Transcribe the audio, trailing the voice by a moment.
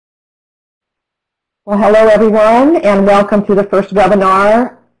Well, hello everyone, and welcome to the first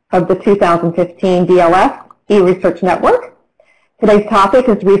webinar of the 2015 DLS eResearch Network. Today's topic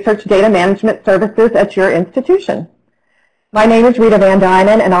is Research Data Management Services at your institution. My name is Rita Van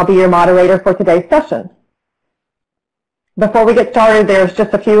Dynen, and I'll be your moderator for today's session. Before we get started, there's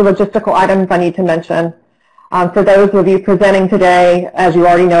just a few logistical items I need to mention. For those of you presenting today, as you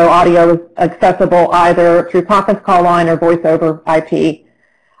already know, audio is accessible either through conference call line or voice over IP.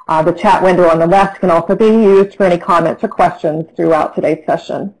 The chat window on the left can also be used for any comments or questions throughout today's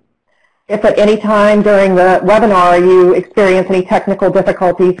session. If at any time during the webinar you experience any technical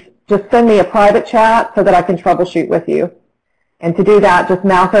difficulties, just send me a private chat so that I can troubleshoot with you. And to do that, just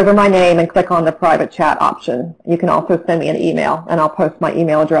mouse over my name and click on the private chat option. You can also send me an email, and I'll post my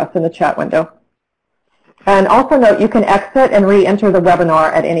email address in the chat window. And also note you can exit and re-enter the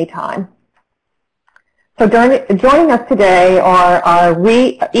webinar at any time. So joining us today are our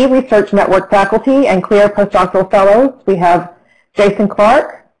eResearch Network faculty and CLEAR postdoctoral fellows. We have Jason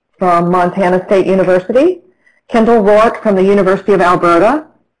Clark from Montana State University, Kendall Rourke from the University of Alberta,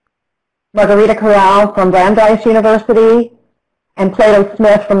 Margarita Corral from Brandeis University, and Plato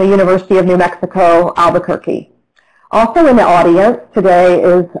Smith from the University of New Mexico, Albuquerque. Also in the audience today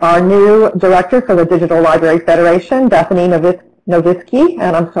is our new director for the Digital Library Federation, Bethany Nowitzki,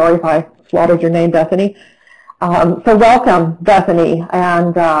 and I'm sorry if I slaughtered your name, Bethany. So welcome, Bethany,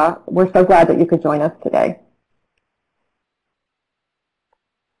 and we're so glad that you could join us today.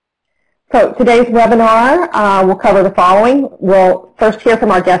 So today's webinar will cover the following. We'll first hear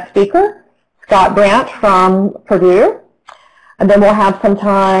from our guest speaker, D.Scott Brandt from Purdue, and then we'll have some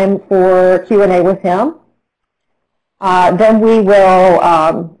time for Q&A with him. Then we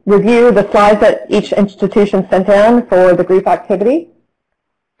will review the slides that each institution sent in for the group activity,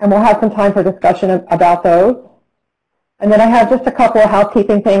 and we'll have some time for discussion about those. And then I have just a couple of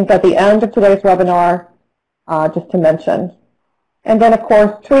housekeeping things at the end of today's webinar just to mention. And then, of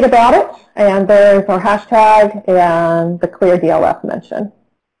course, tweet about it, and there's our hashtag and the CLEAR DLF mention.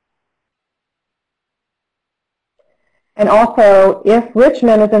 And also, if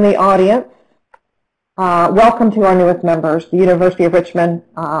Richmond is in the audience, welcome to our newest members. The University of Richmond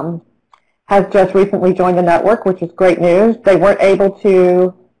has just recently joined the network, which is great news. They weren't able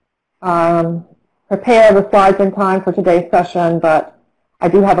to prepare the slides in time for today's session, but I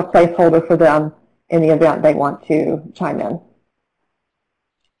do have a placeholder for them in the event they want to chime in.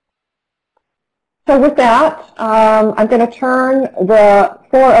 So with that, I'm going to turn the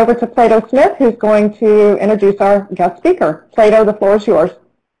floor over to Plato Smith, who's going to introduce our guest speaker. Plato, the floor is yours.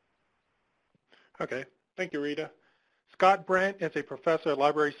 Okay, thank you, Rita. D.Scott Brandt is a professor of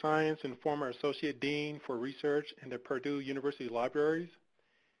library science and former associate dean for research in the Purdue University Libraries.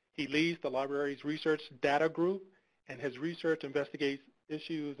 He leads the library's research data group, and his research investigates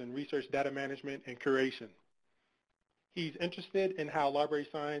issues in research data management and curation. He's interested in how library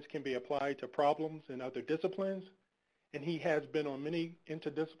science can be applied to problems in other disciplines, and he has been on many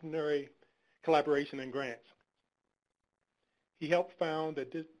interdisciplinary collaboration and grants. He helped found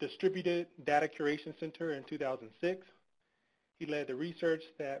the Distributed Data Curation Center in 2006. He led the research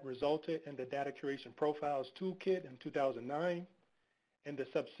that resulted in the Data Curation Profiles Toolkit in 2009 and the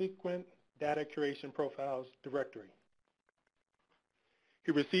subsequent Data Curation Profiles Directory.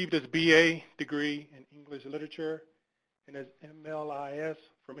 He received his BA degree in English Literature and his MLIS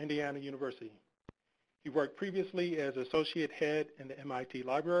from Indiana University. He worked previously as associate head in the MIT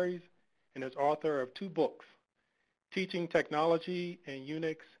Libraries and is author of 2 books, Teaching Technology and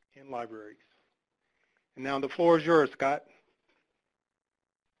Unix in Libraries. And now the floor is yours, Scott.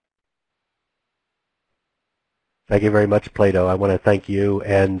 Thank you very much, Plato. I want to thank you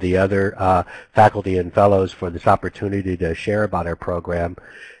and the other faculty and fellows for this opportunity to share about our program.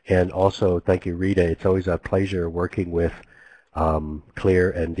 And also thank you, Rita. It's always a pleasure working with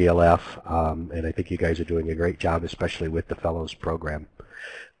CLEAR and DLF. And I think you guys are doing a great job, especially with the fellows program.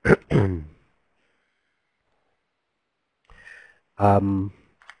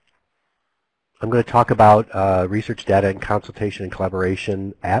 I'm going to talk about research data and consultation and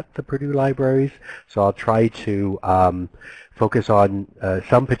collaboration at the Purdue Libraries. So I'll try to focus on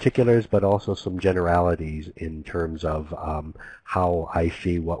some particulars, but also some generalities in terms of how I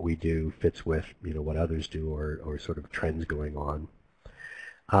see what we do fits with what others do or sort of trends going on.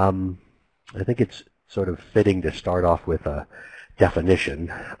 I think it's sort of fitting to start off with a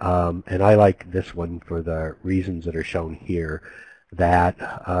definition, and I like this one for the reasons that are shown here. That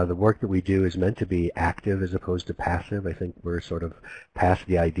the work that we do is meant to be active as opposed to passive. I think we're sort of past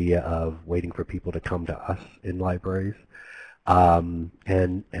the idea of waiting for people to come to us in libraries.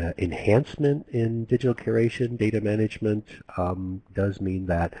 And enhancement in digital curation, data management does mean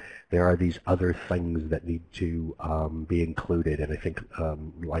that there are these other things that need to be included, and I think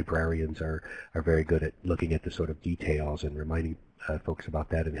librarians are very good at looking at the sort of details and reminding folks about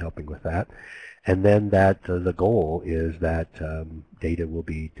that and helping with that. And then that the goal is that data will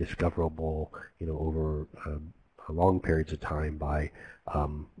be discoverable, over long periods of time by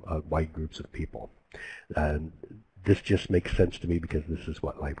wide groups of people. This just makes sense to me because this is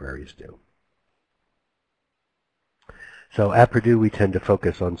what libraries do. So at Purdue, we tend to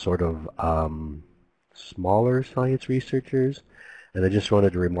focus on sort of smaller science researchers, and I just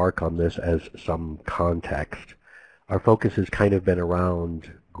wanted to remark on this as some context. Our focus has kind of been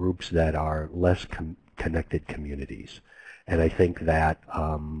around groups that are less connected communities. And I think that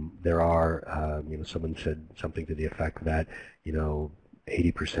there are, someone said something to the effect that,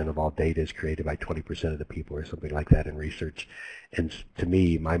 80% of all data is created by 20% of the people or something like that in research. And to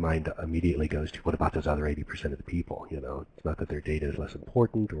me, my mind immediately goes to, what about those other 80% of the people? It's not that their data is less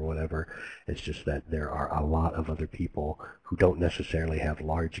important or whatever. It's just that there are a lot of other people who don't necessarily have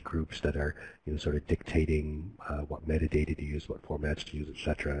large groups that are, sort of dictating what metadata to use, what formats to use,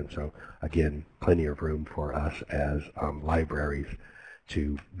 etc. And so, again, plenty of room for us as libraries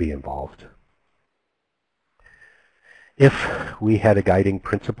to be involved. If we had a guiding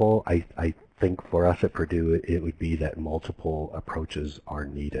principle, I think for us at Purdue it would be that multiple approaches are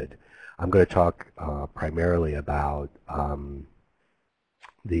needed. I'm going to talk primarily about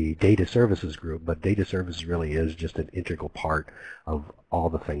the data services group, but data services really is just an integral part of all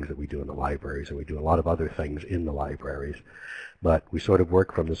the things that we do in the libraries, and we do a lot of other things in the libraries. But we sort of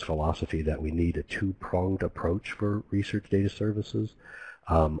work from this philosophy that we need a two-pronged approach for research data services.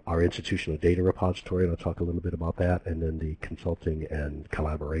 Our institutional data repository, and I'll talk a little bit about that, and then the consulting and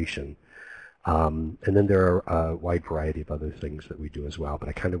collaboration. And then there are a wide variety of other things that we do as well, but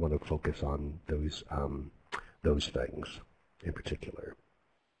I kind of want to focus on those things in particular.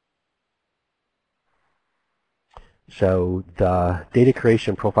 So the data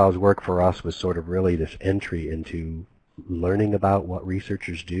creation profiles work for us was sort of really this entry into learning about what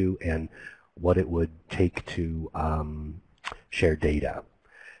researchers do and what it would take to share data.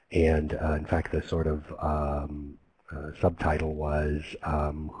 And in fact, the sort of subtitle was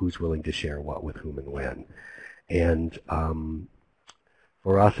who's willing to share what with whom and when. And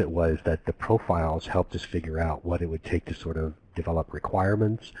for us it was that the profiles helped us figure out what it would take to sort of develop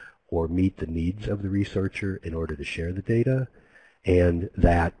requirements or meet the needs of the researcher in order to share the data. And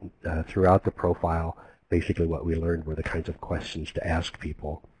that throughout the profile, basically what we learned were the kinds of questions to ask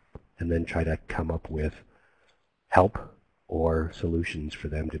people and then try to come up with help or solutions for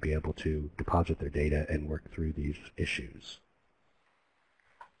them to be able to deposit their data and work through these issues.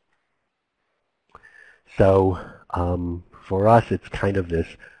 So for us, it's kind of this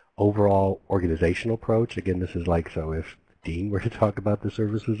overall organizational approach. Again, this is like, so if Dean were to talk about the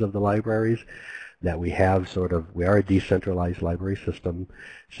services of the libraries, that we have sort of, we are a decentralized library system,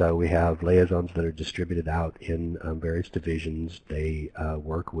 so we have liaisons that are distributed out in various divisions. They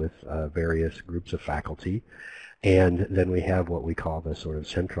work with various groups of faculty. And then we have what we call the sort of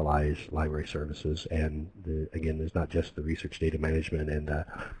centralized library services. And again, there's not just the research data management and the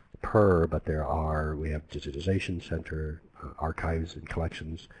PER, but we have digitization center, archives and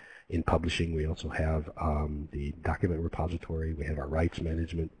collections. In publishing, we also have the document repository. We have our rights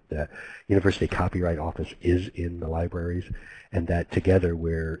management. The University Copyright Office is in the libraries, and that together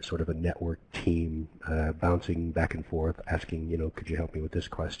we're sort of a network team bouncing back and forth, asking, could you help me with this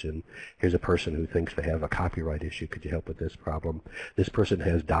question? Here's a person who thinks they have a copyright issue. Could you help with this problem? This person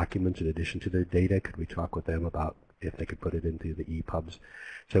has documents in addition to their data. Could we talk with them about if they could put it into the EPUBs?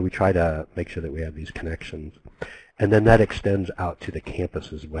 So we try to make sure that we have these connections. And then that extends out to the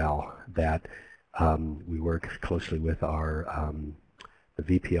campus as well, that we work closely with our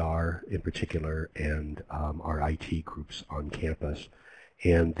the VPR in particular and our IT groups on campus.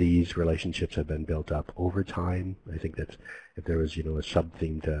 And these relationships have been built up over time. I think that if there was, a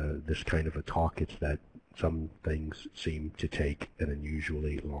sub-theme to this kind of a talk, it's that some things seem to take an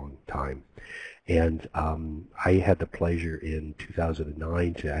unusually long time. And I had the pleasure in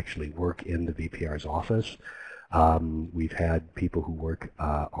 2009 to actually work in the VPR's office. We've had people who work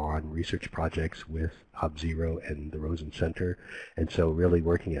on research projects with Hub Zero and the Rosen Center, and so really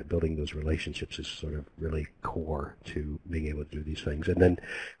working at building those relationships is sort of really core to being able to do these things. And then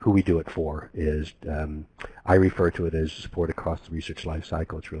who we do it for is, I refer to it as support across the research life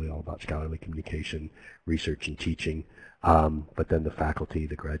cycle. It's really all about scholarly communication, research, and teaching, but then the faculty,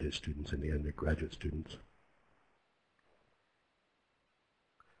 the graduate students, and the undergraduate students.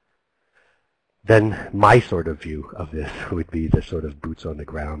 Then my sort of view of this would be the sort of boots on the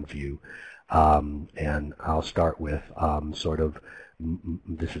ground view. And I'll start with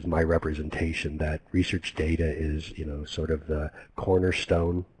this is my representation that research data is, sort of the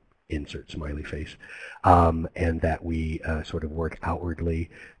cornerstone, insert smiley face, and that we sort of work outwardly.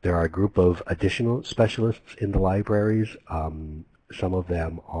 There are a group of additional specialists in the libraries. Some of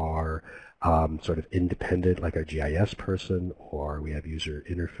them are sort of independent, like our GIS person, or we have user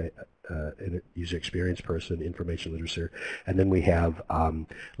interface, user experience person, information literacy, and then we have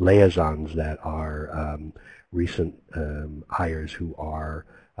liaisons that are recent hires who are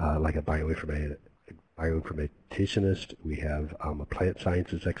like a bioinformaticianist. We have a plant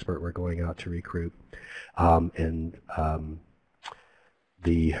sciences expert we're going out to recruit,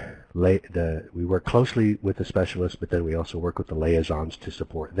 we work closely with the specialists, but then we also work with the liaisons to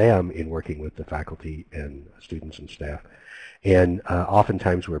support them in working with the faculty and students and staff. And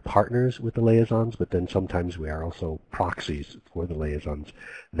oftentimes we're partners with the liaisons, but then sometimes we are also proxies for the liaisons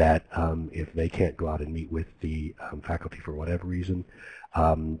that if they can't go out and meet with the faculty for whatever reason,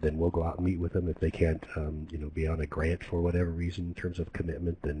 then we'll go out and meet with them. If they can't be on a grant for whatever reason in terms of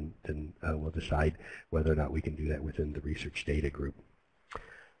commitment, then we'll decide whether or not we can do that within the research data group.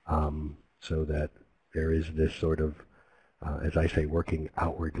 So that there is this sort of, as I say, working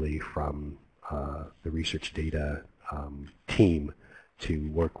outwardly from the research data team to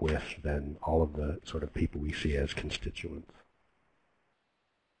work with then all of the sort of people we see as constituents.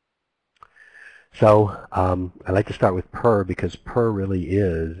 So I like to start with PER because PER really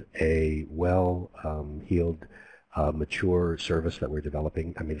is a well-heeled, mature service that we're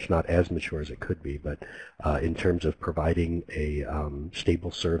developing. I mean, it's not as mature as it could be, but in terms of providing a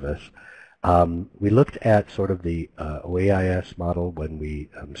stable service, we looked at sort of the OAIS model when we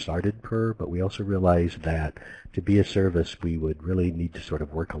started PER, but we also realized that to be a service, we would really need to sort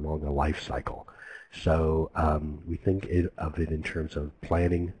of work along a life cycle. So we think of it in terms of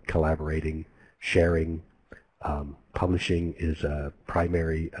planning, collaborating, sharing. Publishing is a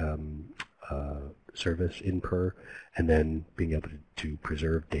primary service in PER, and then being able to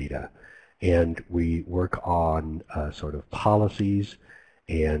preserve data. And we work on sort of policies,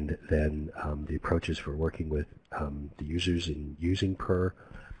 and then the approaches for working with the users in using PER.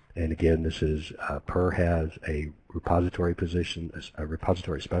 And again, this is PER has a repository position, a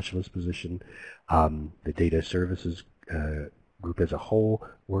repository specialist position. The data services group as a whole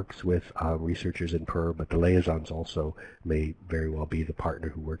works with researchers in PER, but the liaisons also may very well be the partner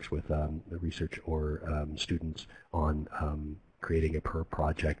who works with the research or students on creating a PER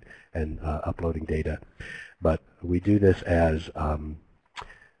project and uploading data. But we do this as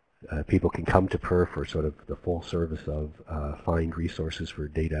people can come to PER for sort of the full service of find resources for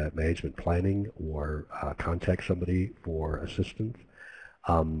data management planning or contact somebody for assistance.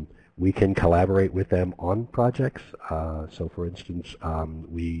 We can collaborate with them on projects. So for instance,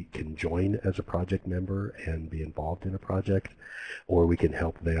 we can join as a project member and be involved in a project, or we can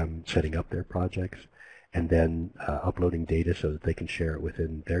help them setting up their projects and then uploading data so that they can share it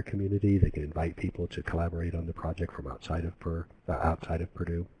within their community. They can invite people to collaborate on the project from outside of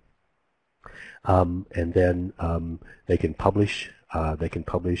Purdue. And then they can publish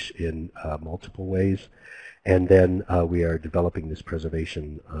in multiple ways. And then we are developing this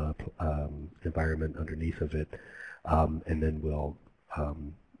preservation environment underneath of it, and then we'll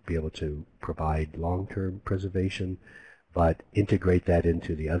be able to provide long-term preservation, but integrate that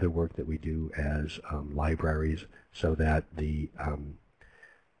into the other work that we do as libraries so that the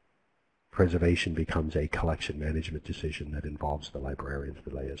preservation becomes a collection management decision that involves the librarians,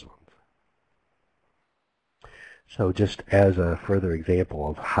 the liaisons. So just as a further example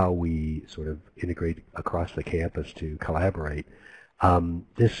of how we sort of integrate across the campus to collaborate,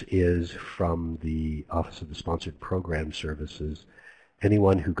 this is from the Office of the Sponsored Program Services.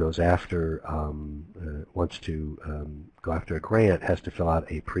 Anyone who goes after, wants to go after a grant has to fill out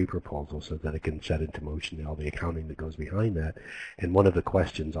a pre-proposal so that it can set into motion all the accounting that goes behind that. And one of the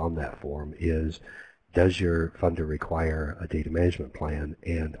questions on that form is, does your funder require a data management plan,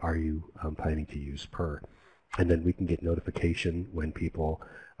 and are you planning to use PER? And then we can get notification when people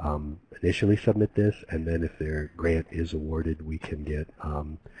initially submit this, and then if their grant is awarded, we can get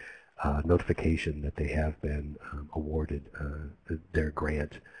notification that they have been awarded their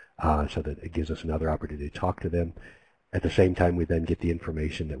grant, so that it gives us another opportunity to talk to them. At the same time, we then get the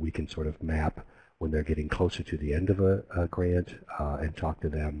information that we can sort of map when they're getting closer to the end of a grant, and talk to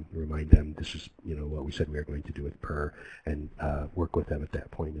them, remind them this is what we said we were going to do with PER, and work with them at that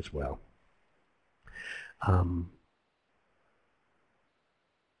point as well.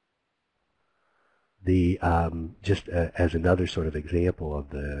 Just as another sort of example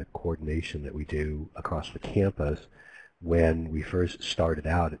of the coordination that we do across the campus, when we first started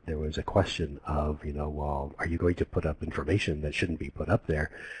out, there was a question of, well, are you going to put up information that shouldn't be put up there?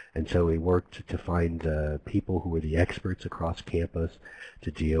 And so we worked to find people who were the experts across campus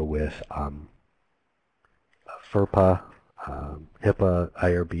to deal with FERPA, HIPAA,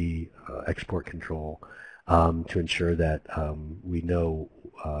 IRB, export control, to ensure that we know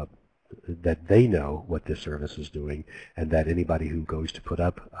that they know what this service is doing, and that anybody who goes to put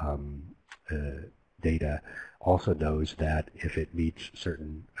up data also knows that if it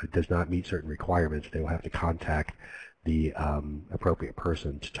does not meet certain requirements, they will have to contact the appropriate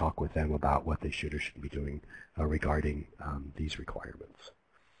person to talk with them about what they should or shouldn't be doing regarding these requirements.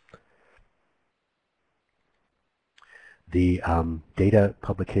 The data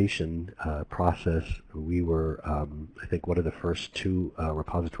publication process, we were, I think, one of the first two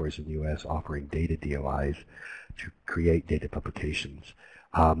repositories in the U.S. offering data DOIs to create data publications.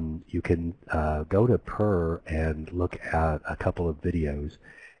 You can go to PUR and look at a couple of videos.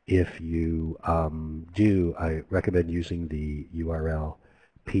 If you do, I recommend using the URL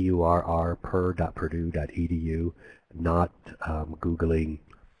purr.purdue.edu, not Googling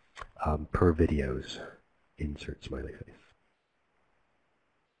PUR videos, insert smiley face.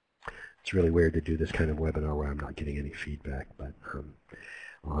 It's really weird to do this kind of webinar where I'm not getting any feedback, but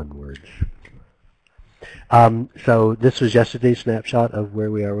onwards. So this was yesterday's snapshot of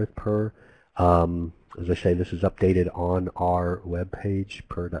where we are with PUR. As I say, this is updated on our webpage,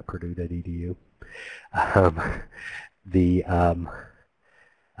 purr.purdue.edu. The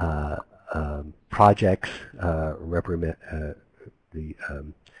projects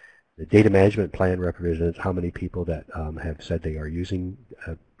the data management plan represents how many people that have said they are using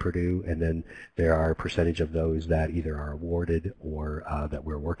Purdue, and then there are a percentage of those that either are awarded or that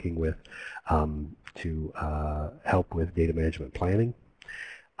we're working with to help with data management planning.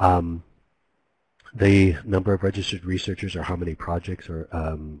 The number of registered researchers, or how many projects or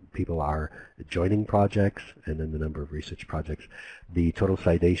people are joining projects, and then the number of research projects. The total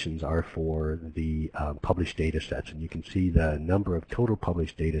citations are for the published data sets, and you can see the number of total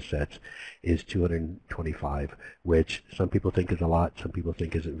published data sets is 225, which some people think is a lot, some people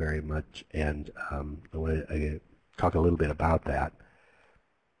think isn't very much, and I want to talk a little bit about that.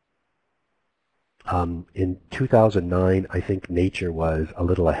 In 2009, I think Nature was a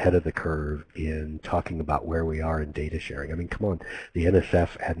little ahead of the curve in talking about where we are in data sharing. I mean, come on, the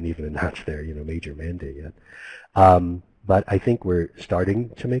NSF hadn't even announced their major mandate yet. But I think we're starting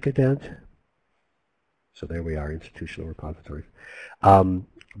to make a dent. So there we are, institutional repositories.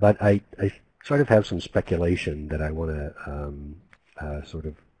 But I sort of have some speculation that I want to sort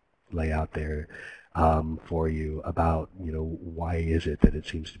of lay out there for you about, why is it that it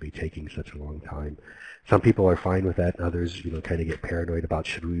seems to be taking such a long time. Some people are fine with that, and others, kind of get paranoid about,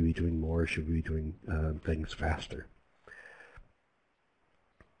 should we be doing more, should we be doing things faster.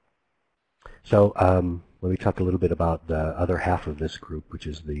 So let me talk a little bit about the other half of this group, which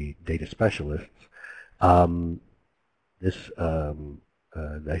is the data specialists. As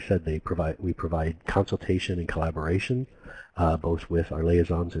I said, we provide consultation and collaboration, both with our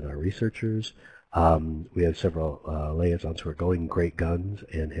liaisons and our researchers. We have several liaisons who are going great guns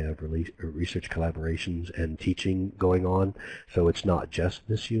and have research collaborations and teaching going on. So it's not just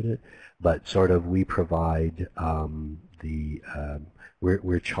this unit, but sort of we provide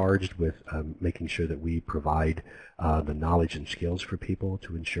we're charged with making sure that we provide the knowledge and skills for people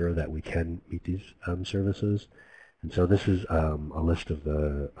to ensure that we can meet these services. And so this is a list of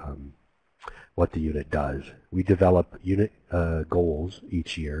the what the unit does. We develop unit goals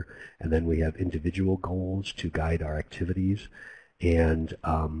each year, and then we have individual goals to guide our activities, and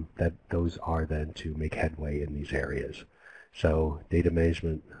those are then to make headway in these areas. So data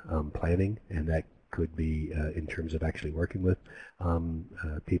management planning, and that could be in terms of actually working with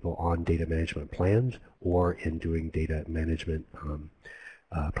people on data management plans or in doing data management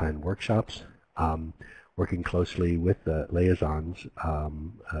plan workshops. Working closely with the liaisons,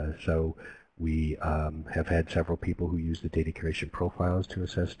 so we have had several people who use the data curation profiles to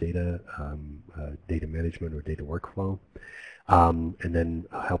assess data, data management or data workflow, and then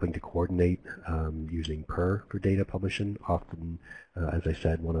helping to coordinate using PUR for data publishing. Often, as I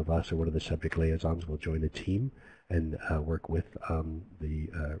said, one of us or one of the subject liaisons will join a team and work with the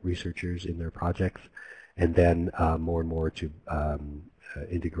researchers in their projects, and then more and more to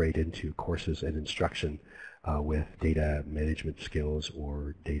integrate into courses and instruction with data management skills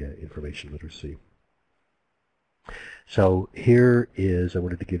or data information literacy. So here is, I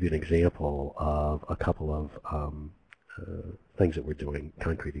wanted to give you an example of a couple of things that we're doing,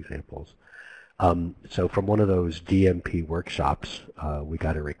 concrete examples. So from one of those DMP workshops, we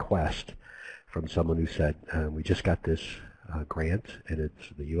got a request from someone who said, we just got this grant, and it's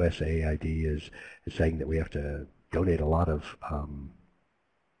the USAID is saying that we have to donate a lot of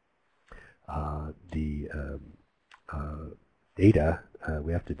data.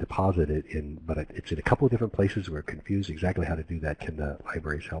 We have to deposit it in, but it's in a couple of different places. We're confused exactly how to do that. Can the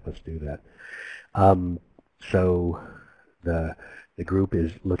libraries help us do that? So the group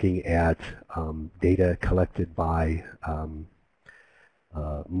is looking at data collected by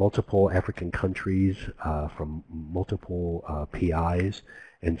multiple African countries from multiple PIs,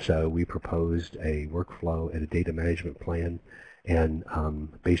 and so we proposed a workflow and a data management plan, and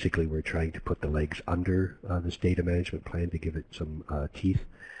basically we're trying to put the legs under this data management plan to give it some teeth,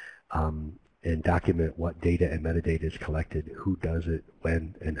 and document what data and metadata is collected, who does it,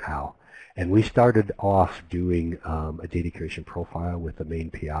 when, and how. And we started off doing a data curation profile with the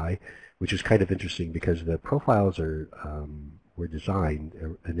main PI, which is kind of interesting because the profiles are were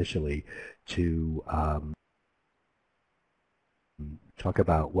designed initially to talk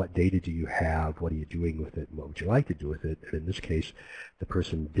about what data do you have, what are you doing with it, and what would you like to do with it. And in this case, the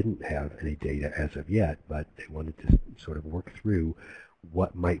person didn't have any data as of yet, but they wanted to sort of work through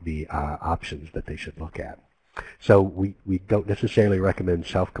what might be options that they should look at. So we don't necessarily recommend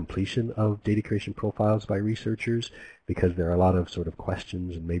self-completion of data creation profiles by researchers because there are a lot of sort of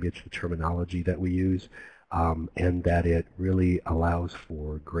questions, and maybe it's the terminology that we use, and that it really allows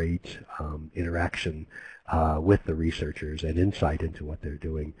for great interaction with the researchers and insight into what they're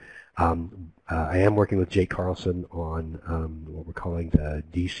doing. I am working with Jake Carlson on what we're calling the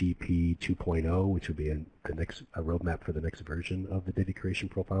DCP 2.0, which will be a roadmap for the next version of the data creation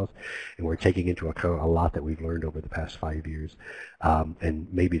profiles, and we're taking into account a lot that we've learned over the past 5 years, and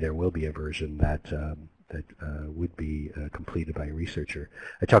maybe there will be a version that would be completed by a researcher.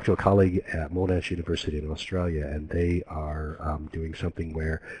 I talked to a colleague at Monash University in Australia, and they are doing something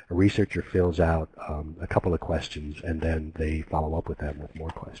where a researcher fills out a couple of questions, and then they follow up with them with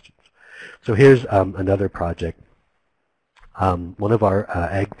more questions. So here's another project. One of our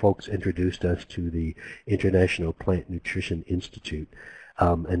ag folks introduced us to the International Plant Nutrition Institute,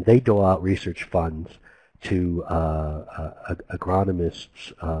 and they dole out research funds to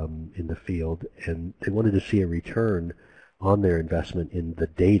agronomists in the field, and they wanted to see a return on their investment in the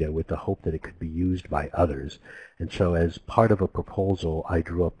data with the hope that it could be used by others. And so as part of a proposal, I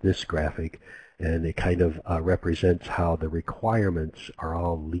drew up this graphic, and it kind of represents how the requirements are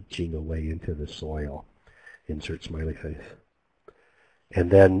all leaching away into the soil. Insert smiley face. And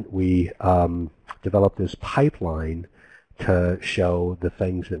then we developed this pipeline to show the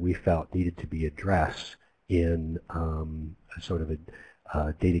things that we felt needed to be addressed in a sort of a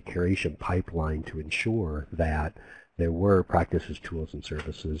data curation pipeline to ensure that there were practices, tools, and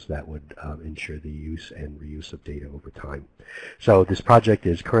services that would ensure the use and reuse of data over time. So this project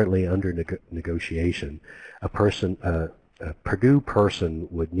is currently under negotiation. A Purdue person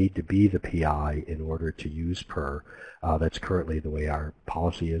would need to be the PI in order to use PER. That's currently the way our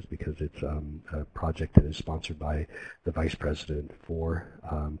policy is because it's a project that is sponsored by the Vice President for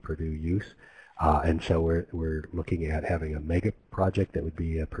Purdue Youth. And so we're looking at having a mega project that would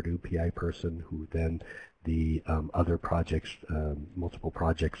be a Purdue PI person who then the other projects, multiple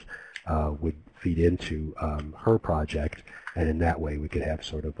projects, would feed into her project, and in that way we could have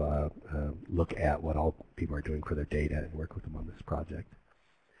sort of a look at what all people are doing for their data and work with them on this project.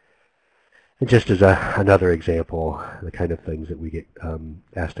 And just as another example, the kind of things that we get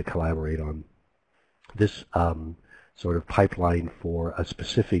asked to collaborate on, this sort of pipeline for a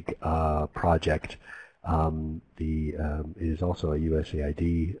specific project is also a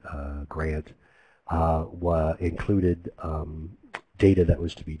USAID grant, included data that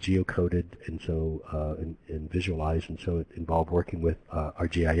was to be geocoded and so and visualized, and so it involved working with our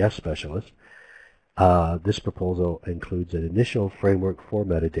GIS specialists. This proposal includes an initial framework for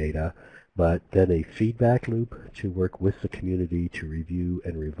metadata, but then a feedback loop to work with the community to review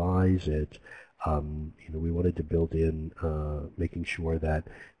and revise it. We wanted to build in making sure that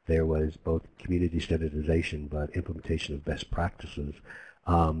there was both community standardization but implementation of best practices.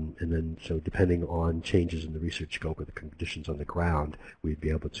 And then, so depending on changes in the research scope or the conditions on the ground, we'd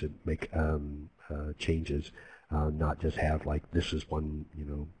be able to make changes, not just have like this is one,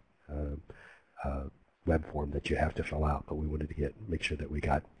 web form that you have to fill out, but we wanted to make sure that we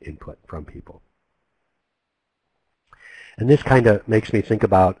got input from people. And this kind of makes me think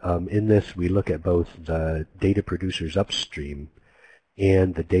about, in this we look at both the data producers upstream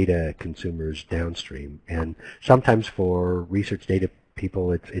and the data consumers downstream. And sometimes for research data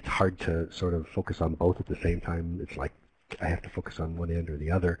people, it's hard to sort of focus on both at the same time. It's like I have to focus on one end or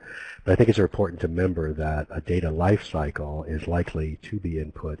the other. But I think it's important to remember that a data life cycle is likely to be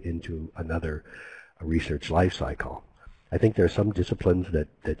input into another research life cycle. I think there are some disciplines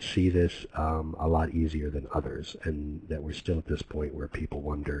that see this a lot easier than others, and that we're still at this point where people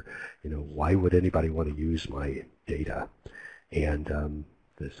wonder, why would anybody want to use my data? And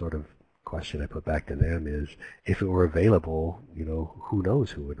the sort of question I put back to them is, if it were available, who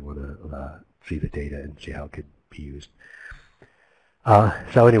knows who would want to see the data and see how it could be used.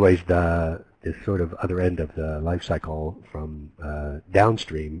 So anyways, this sort of other end of the life cycle from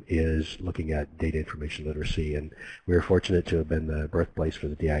downstream is looking at data information literacy, and we were fortunate to have been the birthplace for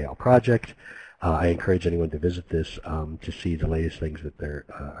the DIL project. I encourage anyone to visit this to see the latest things that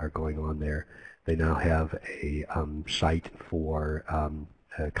are going on there. They now have a site for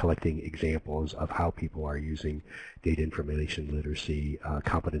collecting examples of how people are using data information literacy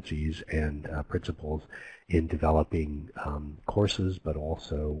competencies and principles in developing courses, but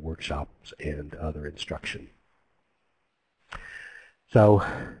also workshops and other instruction. So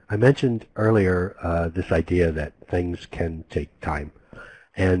I mentioned earlier this idea that things can take time.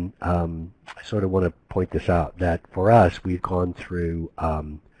 And I sort of want to point this out, that for us, we've gone through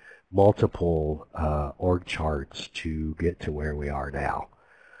multiple org charts to get to where we are now.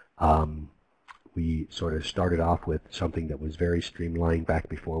 We sort of started off with something that was very streamlined back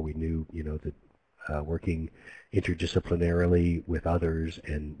before we knew, that working interdisciplinarily with others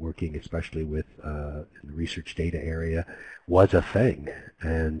and working especially with the research data area was a thing.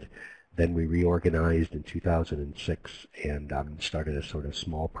 And then we reorganized in 2006 and started a sort of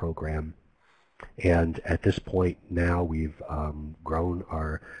small program. And at this point now we've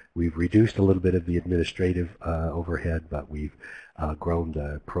we've reduced a little bit of the administrative overhead, but we've grown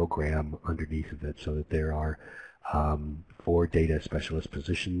the program underneath of it so that there are 4 data specialist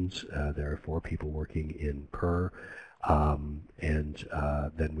positions. There are 4 people working in PER, and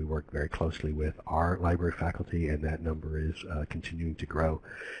then we work very closely with our library faculty, and that number is continuing to grow.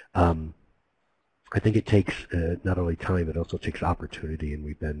 I think it takes not only time, it also takes opportunity, and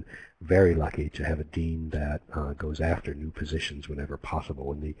we've been very lucky to have a dean that goes after new positions whenever possible.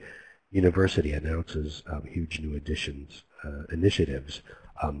 When the university announces huge new initiatives,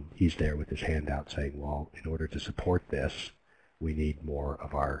 he's there with his hand out saying, well, in order to support this, we need more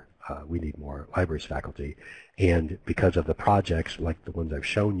of our libraries faculty. And because of the projects like the ones I've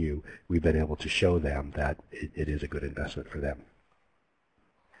shown you, we've been able to show them that it is a good investment for them.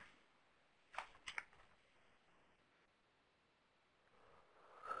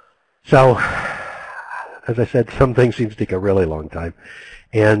 So, as I said, some things seem to take a really long time.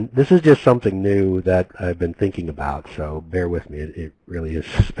 And this is just something new that I've been thinking about, so bear with me. It really is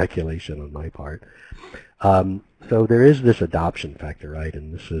speculation on my part. So there is this adoption factor, right?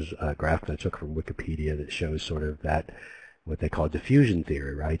 And this is a graph that I took from Wikipedia that shows sort of that, what they call diffusion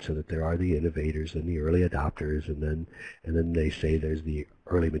theory, right? So that there are the innovators and the early adopters, and then they say there's the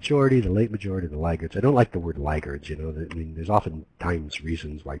early majority, the late majority, and the laggards. I don't like the word laggards, I mean, there's oftentimes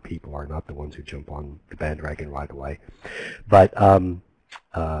reasons why people are not the ones who jump on the bandwagon right away. But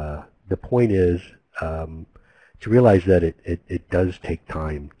the point is to realize that it does take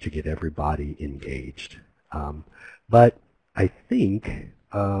time to get everybody engaged. But I think,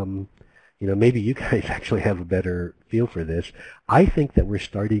 maybe you guys actually have a better feel for this. I think that we're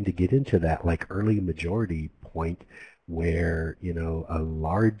starting to get into that like early majority point where, a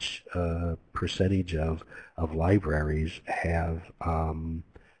large percentage of libraries have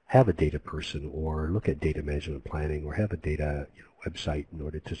a data person, or look at data management planning, or have a data website in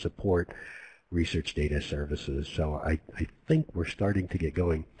order to support research data services. So I think we're starting to get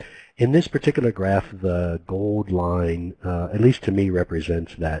going. In this particular graph, the gold line, at least to me,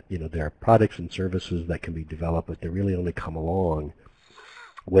 represents that there are products and services that can be developed, but they really only come along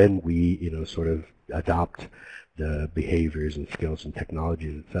when we sort of adopt the behaviors and skills and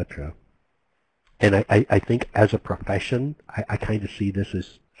technologies, etc. And I think as a profession, I kind of see this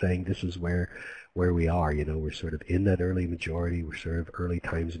as saying this is where we are. We're sort of in that early majority. We're sort of early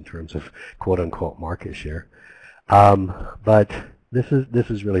times in terms of quote-unquote market share. But this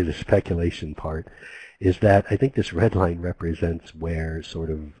is really the speculation part, is that I think this red line represents where sort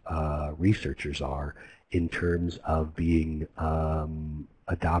of researchers are in terms of being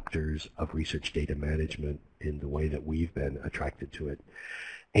adopters of research data management in the way that we've been attracted to it.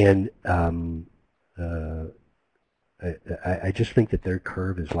 And I just think that their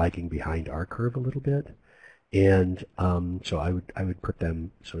curve is lagging behind our curve a little bit, and so I would put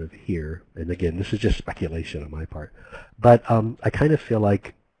them sort of here. And again, this is just speculation on my part, but I kind of feel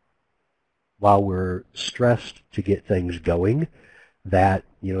like while we're stressed to get things going, that,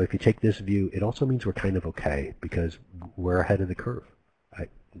 if you take this view, it also means we're kind of okay because we're ahead of the curve.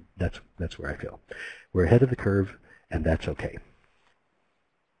 That's where I feel. We're ahead of the curve, and that's okay.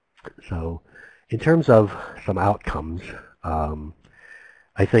 So in terms of some outcomes,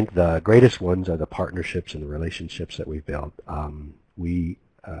 I think the greatest ones are the partnerships and the relationships that we've built. We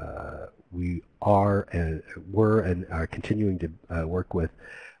were and are continuing to work with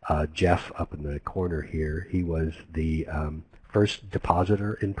Jeff up in the corner here. He was the first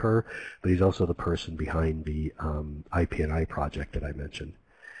depositor in PER, but he's also the person behind the IP&I project that I mentioned.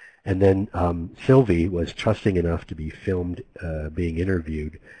 And then Sylvie was trusting enough to be filmed being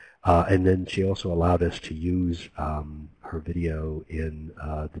interviewed, and then she also allowed us to use her video in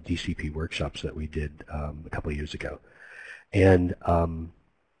the DCP workshops that we did a couple of years ago. And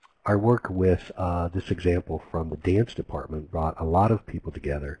our work with this example from the dance department brought a lot of people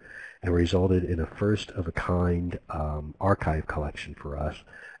together and resulted in a first-of-a-kind archive collection for us.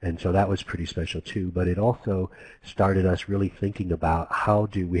 And so that was pretty special too, but it also started us really thinking about how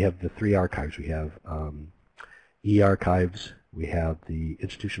do we have the three archives. We have e-archives, we have the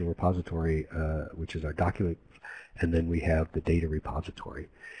institutional repository, which is our document, and then we have the data repository.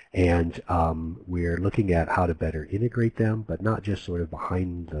 And we're looking at how to better integrate them, but not just sort of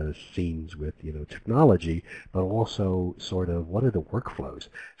behind the scenes with technology, but also sort of what are the workflows,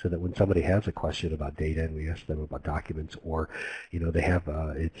 so that when somebody has a question about data and we ask them about documents, or they have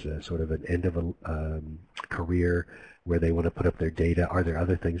it's a sort of an end of a career where they want to put up their data, are there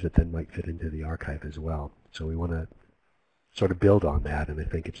other things that then might fit into the archive as well? So we want to sort of build on that, and I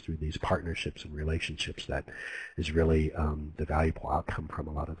think it's through these partnerships and relationships that is really the valuable outcome from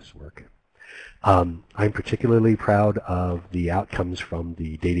a lot of this work. I'm particularly proud of the outcomes from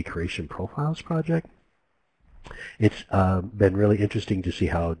the Data Creation Profiles project. It's been really interesting to see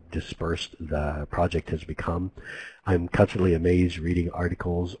how dispersed the project has become. I'm constantly amazed reading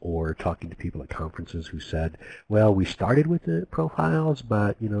articles or talking to people at conferences who said, well, we started with the profiles,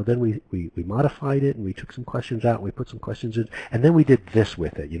 but then we modified it and we took some questions out and we put some questions in, and then we did this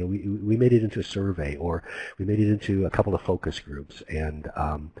with it. We made it into a survey, or we made it into a couple of focus groups. And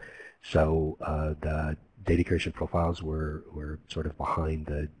so the Data Creation Profiles were sort of behind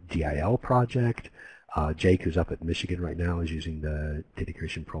the DIL project. Jake, who's up at Michigan right now, is using the Data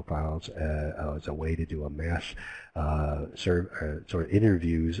Creation Profiles as a way to do a mass sort of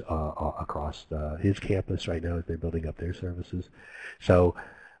interviews across his campus right now as they're building up their services. So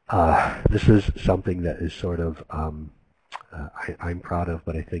this is something that is sort of I'm proud of,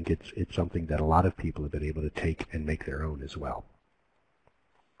 but I think it's something that a lot of people have been able to take and make their own as well.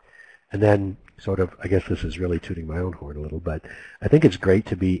 And then sort of, I guess this is really tooting my own horn a little, but I think it's great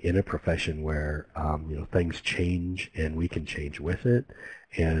to be in a profession where things change and we can change with it,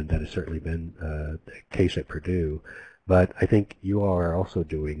 and that has certainly been the case at Purdue. But I think you all are also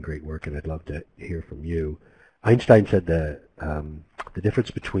doing great work, and I'd love to hear from you. Einstein said that the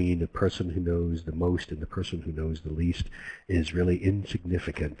difference between the person who knows the most and the person who knows the least is really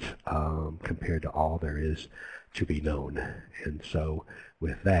insignificant compared to all there is to be known. And so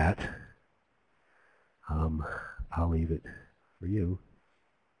with that, I'll leave it for you.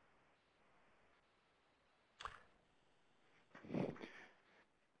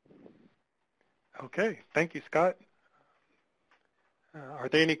 Okay, thank you, Scott. Are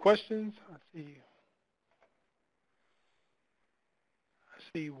there any questions? I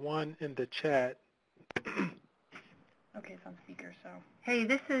see one in the chat. Okay, it's on speaker, so. Hey,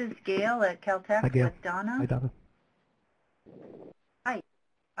 this is Gail at Caltech. Hi, Gail. With Donna. Hi, Donna. Hi.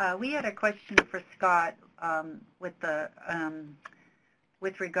 We had a question for Scott with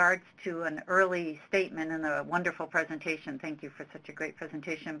regards to an early statement in a wonderful presentation. Thank you for such a great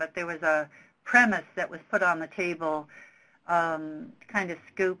presentation. But there was a premise that was put on the table kind of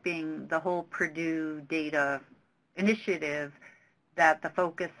scoping the whole Purdue data initiative, that the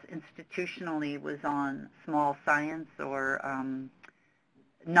focus institutionally was on small science or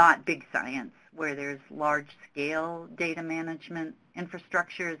not big science, where there's large-scale data management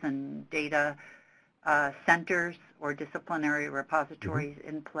infrastructures and data centers or disciplinary repositories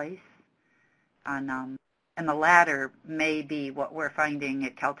in place. And the latter may be what we're finding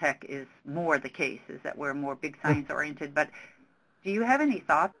at Caltech is more the case, is that we're more big science-oriented. But do you have any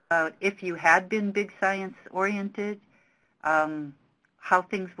thoughts about if you had been big science-oriented, how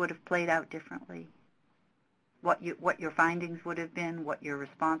things would have played out differently? What your findings would have been, what your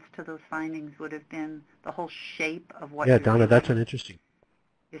response to those findings would have been, the whole shape of what you're Donna, that's an interesting.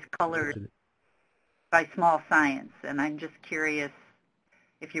 Is colored by small science. And I'm just curious,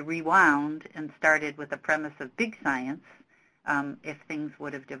 if you rewound and started with the premise of big science, if things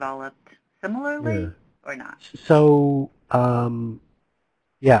would have developed similarly or not. So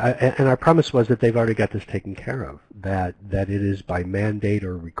Yeah, and our premise was that they've already got this taken care of, that it is by mandate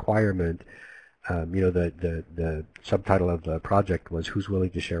or requirement. The subtitle of the project was "Who's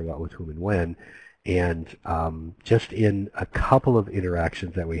Willing to Share What with Whom and When," and just in a couple of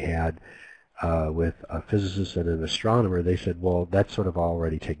interactions that we had with a physicist and an astronomer, they said, well, that's sort of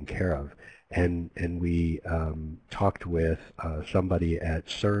already taken care of. And we talked with somebody at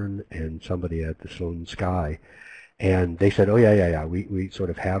CERN and somebody at the Sloan Sky, and they said, oh, yeah, we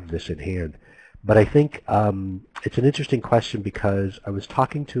sort of have this in hand. But I think it's an interesting question because I was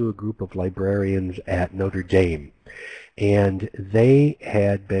talking to a group of librarians at Notre Dame, and they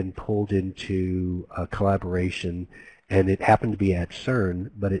had been pulled into a collaboration, and it happened to be at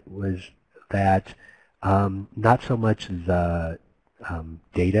CERN, but it was that not so much the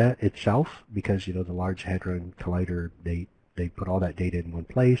data itself, because the Large Hadron Collider, they put all that data in one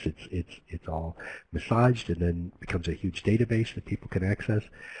place. It's all massaged and then becomes a huge database that people can access.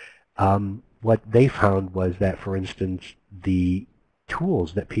 What they found was that, for instance, the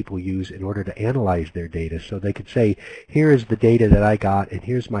tools that people use in order to analyze their data, so they could say, here is the data that I got and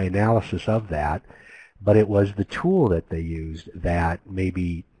here's my analysis of that, but it was the tool that they used that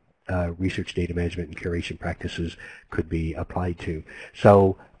maybe research data management and curation practices could be applied to.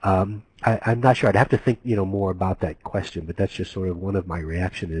 So I'm not sure. I'd have to think more about that question, but that's just sort of one of my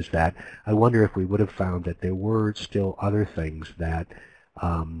reactions, is that I wonder if we would have found that there were still other things that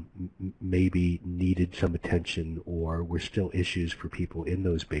maybe needed some attention or were still issues for people in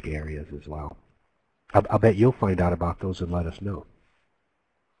those big areas as well. I'll bet you'll find out about those and let us know.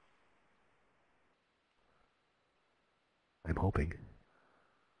 I'm hoping.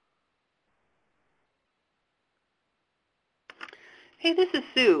 Hey, this is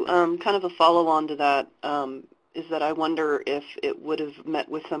Sue. Kind of a follow-on to that is that I wonder if it would have met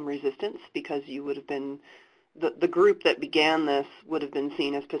with some resistance, because you would have been, the group that began this would have been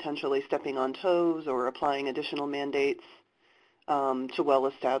seen as potentially stepping on toes or applying additional mandates to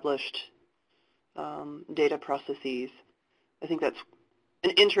well-established data processes. I think that's an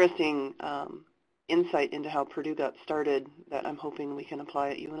interesting insight into how Purdue got started that I'm hoping we can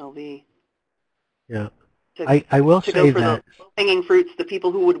apply at UNLV. Yeah. I will say that the hanging fruits, the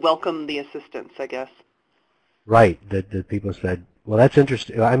people who would welcome the assistance, I guess. Right. The people said, well, that's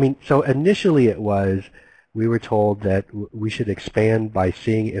interesting. I mean, so initially it was, we were told that we should expand by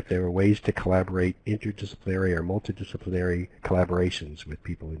seeing if there were ways to collaborate interdisciplinary or multidisciplinary collaborations with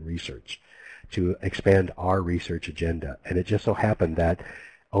people in research to expand our research agenda. And it just so happened that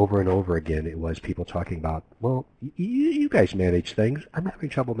over and over again, it was people talking about, well, you guys manage things. I'm having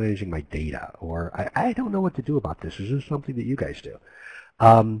trouble managing my data, or I don't know what to do about this. Is this something that you guys do?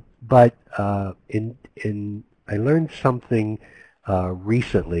 But I learned something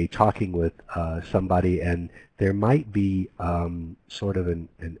recently talking with somebody, and there might be sort of an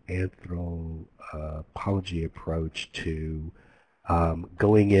anthropology approach to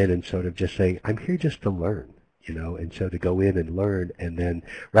going in and sort of just saying, I'm here just to learn. And so to go in and learn, and then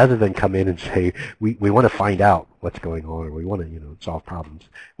rather than come in and say, we want to find out what's going on, or we want to, solve problems,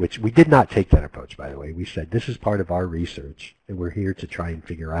 which we did not take that approach, by the way. We said, this is part of our research, and we're here to try and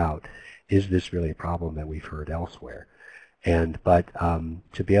figure out, is this really a problem that we've heard elsewhere? But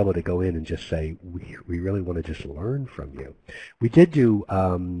to be able to go in and just say, we really want to just learn from you. We did do,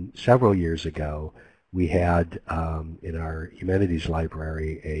 several years ago, we had in our humanities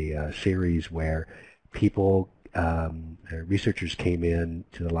library a series where people, researchers came in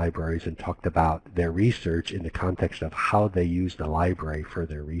to the libraries and talked about their research in the context of how they use the library for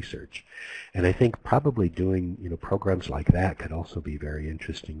their research. And I think probably doing, programs like that could also be very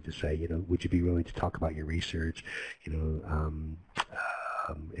interesting to say, would you be willing to talk about your research?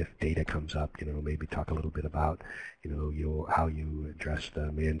 If data comes up, maybe talk a little bit about, how you address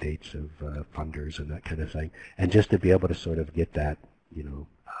the mandates of funders and that kind of thing. And just to be able to sort of get that,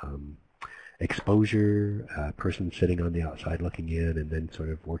 exposure, person sitting on the outside looking in, and then sort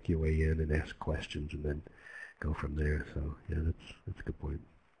of work your way in and ask questions and then go from there. So yeah, that's a good point.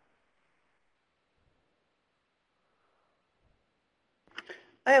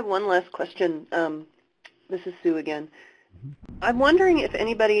 I have one last question. This is Sue again. I'm wondering if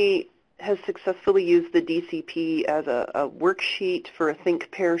anybody has successfully used the DCP as a worksheet for a think,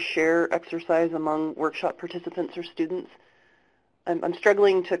 pair, share exercise among workshop participants or students. I'm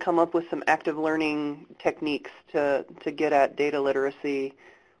struggling to come up with some active learning techniques to get at data literacy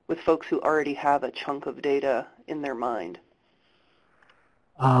with folks who already have a chunk of data in their mind.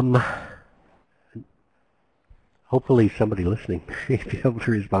 hopefully somebody listening may be able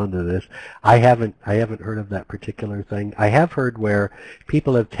to respond to this. I haven't heard of that particular thing. I have heard where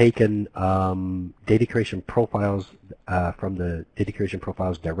people have taken data creation profiles from the data creation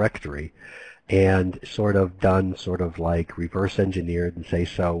profiles directory and sort of done sort of like reverse engineered and say,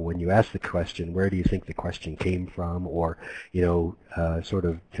 so when you ask the question, where do you think the question came from, or sort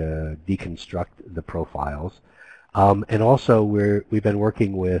of to deconstruct the profiles. And also we've been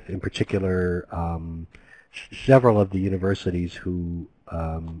working with, in particular, several of the universities who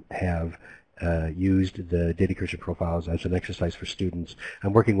have used the data creation profiles as an exercise for students.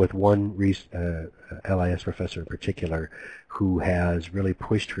 I'm working with one LIS professor in particular who has really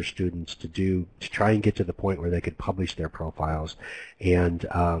pushed her students to try and get to the point where they could publish their profiles. And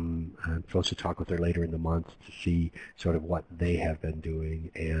I'm supposed to talk with her later in the month to see sort of what they have been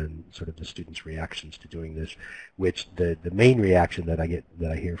doing and sort of the students' reactions to doing this, which the main reaction that I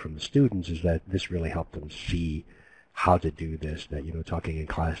hear from the students is that this really helped them see how to do this, that, talking in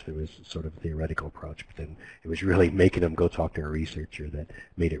class there was sort of a theoretical approach, but then it was really making them go talk to a researcher that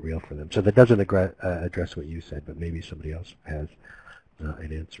made it real for them. So that doesn't address what you said, but maybe somebody else has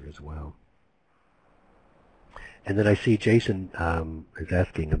an answer as well. And then I see Jason is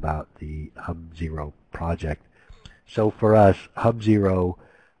asking about the Hub Zero project. So for us, Hub Zero,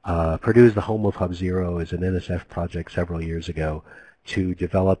 Purdue is the home of Hub Zero, is an NSF project several years ago to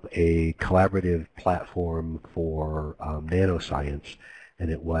develop a collaborative platform for nanoscience,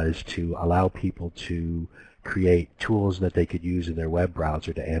 and it was to allow people to create tools that they could use in their web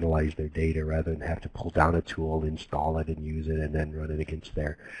browser to analyze their data rather than have to pull down a tool, install it, and use it, and then run it against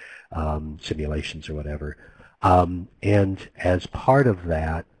their simulations or whatever. And as part of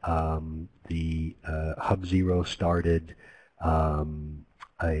that, the Hub Zero started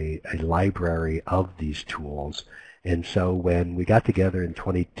a library of these tools. And so when we got together in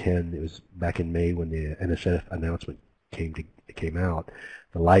 2010, it was back in May when the NSF announcement came out,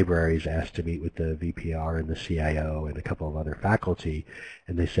 the libraries asked to meet with the VPR and the CIO and a couple of other faculty,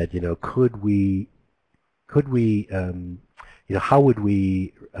 and they said, could we how would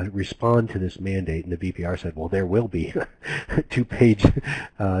we respond to this mandate? And the VPR said, well, there will be 2-page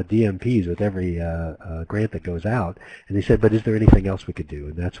DMPs with every grant that goes out. And they said, but is there anything else we could do?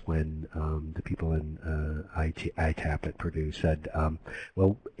 And that's when the people in ITAP at Purdue said,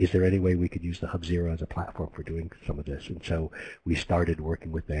 well, is there any way we could use the Hub Zero as a platform for doing some of this? And so we started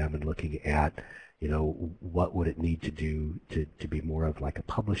working with them and looking at what would it need to do to be more of like a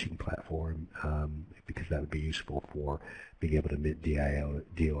publishing platform, because that would be useful for being able to emit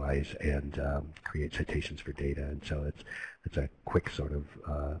DOIs and create citations for data. And so it's a quick sort of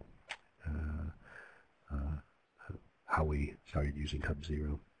how we started using Hub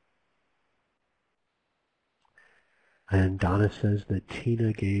Zero. And Donna says that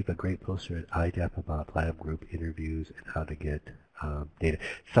Tina gave a great poster at IDEP about lab group interviews and how to get data.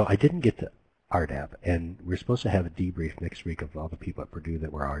 So I didn't get to RDAP, and we're supposed to have a debrief next week of all the people at Purdue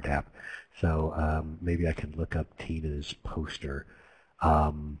that were RDAP. So maybe I can look up Tina's poster.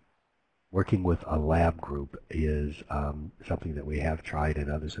 Working with a lab group is something that we have tried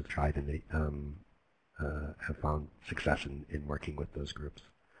and others have tried, and they have found success in working with those groups.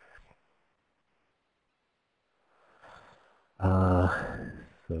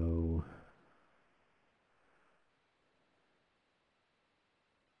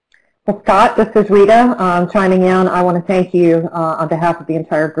 Well, Scott, this is Rita chiming in. I want to thank you on behalf of the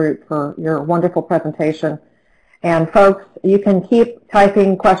entire group for your wonderful presentation. And folks, you can keep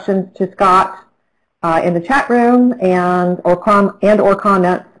typing questions to Scott in the chat room or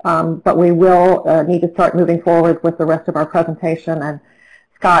comments, but we will need to start moving forward with the rest of our presentation. And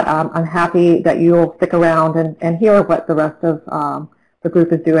Scott, I'm happy that you'll stick around and hear what the rest of the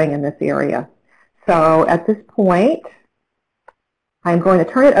group is doing in this area. So at this point, I'm going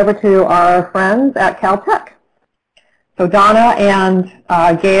to turn it over to our friends at Caltech. So Donna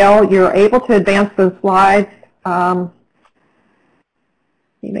and Gail, you're able to advance those slides. Let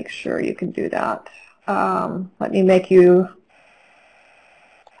me make sure you can do that. Let me make you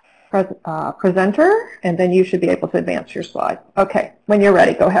presenter, and then you should be able to advance your slide. Okay, when you're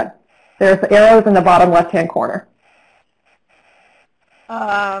ready, go ahead. There's arrows in the bottom left-hand corner.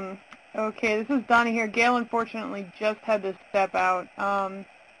 Okay, this is Donna here. Gail, unfortunately, just had to step out.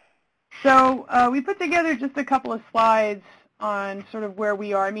 So we put together just a couple of slides on sort of where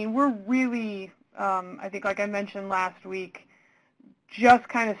we are. I mean, we're really, I think like I mentioned last week, just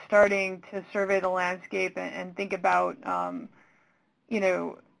kind of starting to survey the landscape and think about,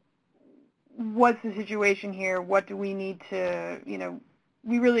 what's the situation here? What do we need to,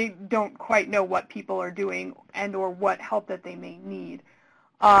 we really don't quite know what people are doing and or what help that they may need.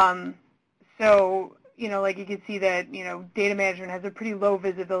 So, like you can see that, data management has a pretty low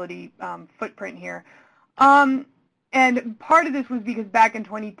visibility footprint here. And part of this was because back in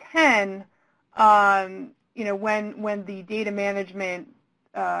 2010, when the data management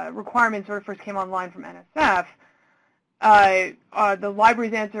requirements sort of first came online from NSF, the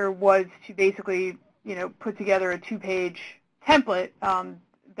library's answer was to basically, put together a 2-page template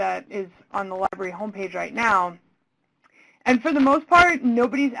that is on the library homepage right now. And for the most part,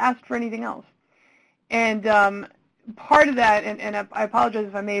 nobody's asked for anything else. And part of that, and I apologize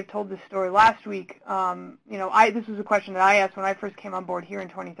if I may have told this story last week, this was a question that I asked when I first came on board here in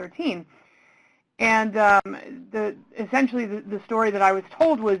 2013. And essentially the story that I was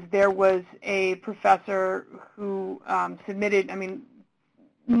told was there was a professor who submitted,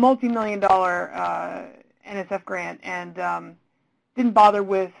 multi-million-dollar NSF grant and didn't bother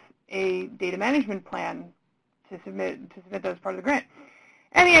with a data management plan to submit that as part of the grant.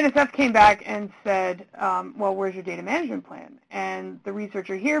 And the NSF came back and said, well, where's your data management plan? And the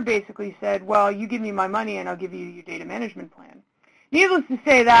researcher here basically said, well, you give me my money and I'll give you your data management plan. Needless to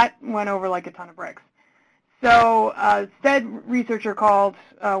say, that went over like a ton of bricks. So said researcher called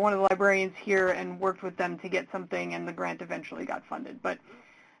one of the librarians here and worked with them to get something, and the grant eventually got funded. But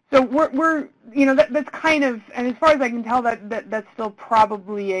so we're that's kind of, and as far as I can tell, that's still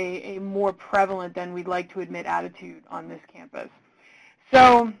probably a more prevalent than we'd like to admit attitude on this campus.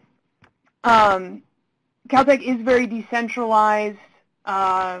 So Caltech is very decentralized.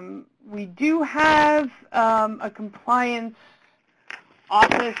 We do have a compliance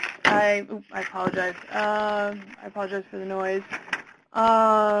office. I apologize. I apologize for the noise. What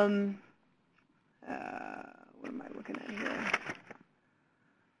am I looking at here?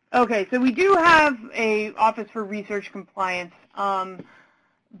 Okay, so we do have a Office for Research Compliance,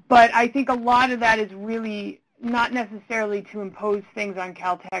 but I think a lot of that is really not necessarily to impose things on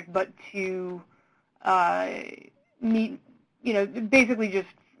Caltech, but to meet, basically just,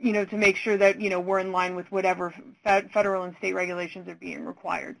 to make sure that, we're in line with whatever federal and state regulations are being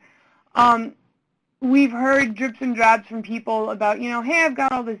required. We've heard drips and drabs from people about, hey, I've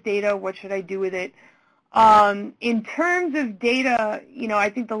got all this data, what should I do with it? In terms of data, I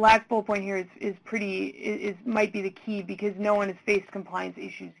think the last bullet point here might be the key, because no one has faced compliance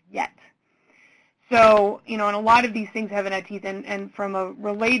issues yet. So, and a lot of these things haven't had teeth, and from a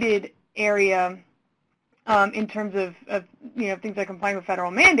related area, in terms of things like complying with federal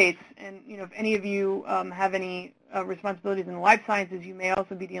mandates, and if any of you have any responsibilities in the life sciences, you may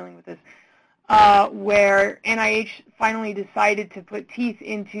also be dealing with this, where NIH finally decided to put teeth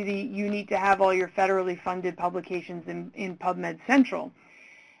into you need to have all your federally funded publications in PubMed Central.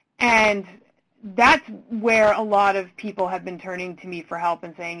 And that's where a lot of people have been turning to me for help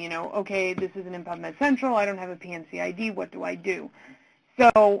and saying, okay, this isn't in PubMed Central, I don't have a PNC ID, what do I do?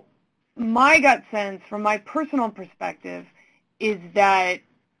 So my gut sense, from my personal perspective, is that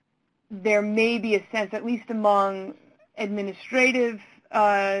there may be a sense, at least among administrative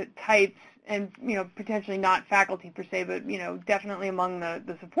types, and potentially not faculty per se, but definitely among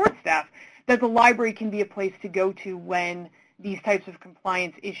the support staff, that the library can be a place to go to when these types of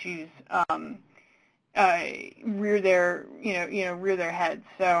compliance issues rear their heads.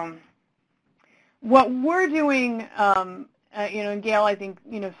 So what we're doing, and Gail, I think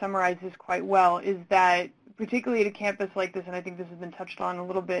summarized this quite well, is that particularly at a campus like this, and I think this has been touched on a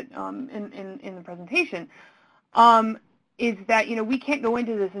little bit in the presentation, is that we can't go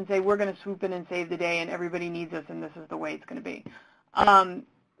into this and say we're going to swoop in and save the day and everybody needs us and this is the way it's going to be.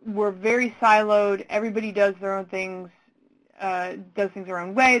 We're very siloed. Everybody does their own things, does things their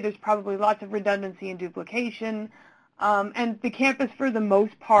own way. There's probably lots of redundancy and duplication, and the campus, for the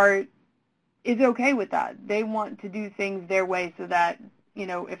most part, is okay with that. They want to do things their way so that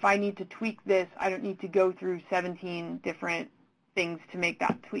if I need to tweak this, I don't need to go through 17 different things to make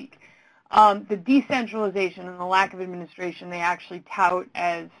that tweak. The decentralization and the lack of administration they actually tout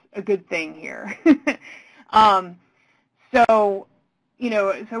as a good thing here. So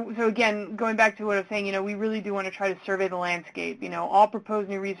again, going back to what I was saying, we really do want to try to survey the landscape. All proposed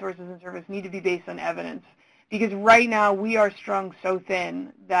new resources and services need to be based on evidence, because right now we are strung so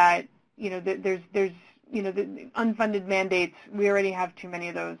thin that there's the unfunded mandates. We already have too many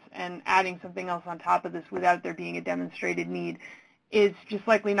of those, and adding something else on top of this without there being a demonstrated need is just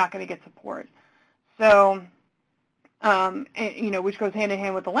likely not going to get support. So, which goes hand in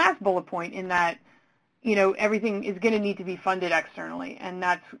hand with the last bullet point, in that, everything is going to need to be funded externally, and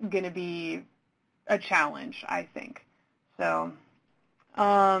that's going to be a challenge, I think. So,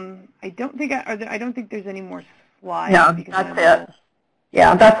 I don't think there's any more slides. No, that's it.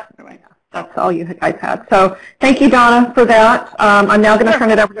 Yeah, that's all you guys had. So, thank you, Donna, for that. I'm now going to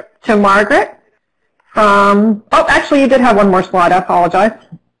turn it over to Margaret from, oh, actually you did have one more slide, I apologize.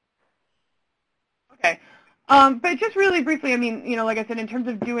 Okay. But just really briefly, I mean, like I said, in terms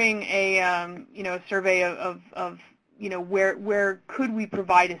of doing a, a survey of where could we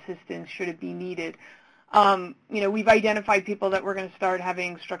provide assistance should it be needed, we've identified people that we're going to start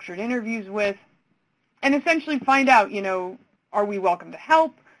having structured interviews with and essentially find out, are we welcome to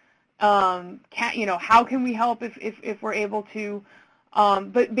help? How can we help if we're able to?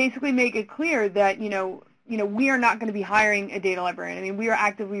 But basically make it clear that, we are not going to be hiring a data librarian. I mean, we are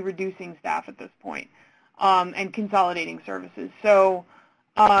actively reducing staff at this point. And consolidating services. So,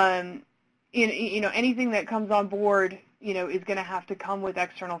 anything that comes on board, is going to have to come with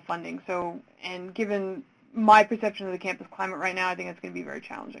external funding. So, and given my perception of the campus climate right now, I think it's going to be very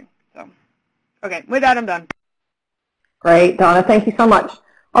challenging. So, okay, with that, I'm done. Great, Donna, thank you so much.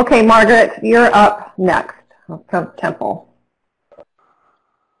 Okay, Margaret, you're up next. Temple.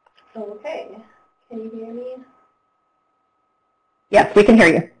 Okay, can you hear me? Yes, we can hear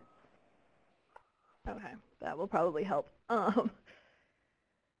you. Okay, that will probably help.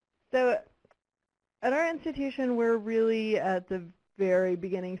 So at our institution, we're really at the very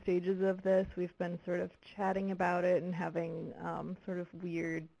beginning stages of this. We've been sort of chatting about it and having sort of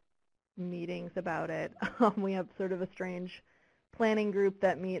weird meetings about it. We have sort of a strange planning group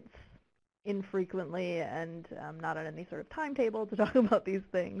that meets infrequently and not on any sort of timetable to talk about these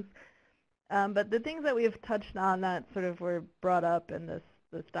things. But the things that we've touched on that sort of were brought up in this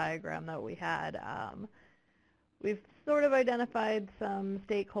diagram that we had, we've sort of identified some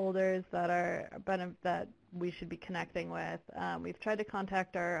stakeholders that we should be connecting with. We've tried to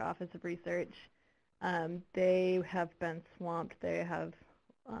contact our Office of Research. They have been swamped. They had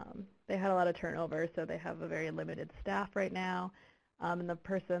a lot of turnover, so they have a very limited staff right now. And the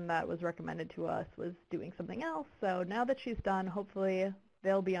person that was recommended to us was doing something else. So now that she's done, hopefully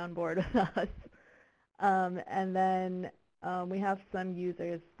they'll be on board with us. And then we have some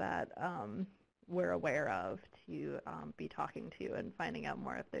users that we're aware of to be talking to and finding out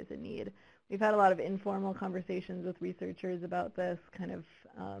more if there's a need. We've had a lot of informal conversations with researchers about this, kind of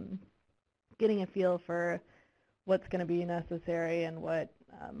getting a feel for what's going to be necessary and what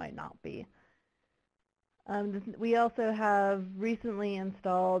might not be. We also have recently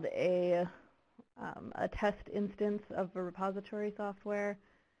installed a test instance of a repository software.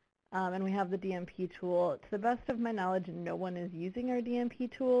 And we have the DMP tool. To the best of my knowledge, no one is using our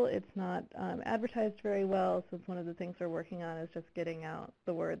DMP tool. It's not advertised very well, so it's one of the things we're working on is just getting out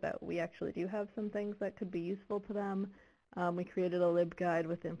the word that we actually do have some things that could be useful to them. We created a LibGuide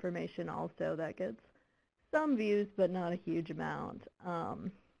with information also that gets some views, but not a huge amount.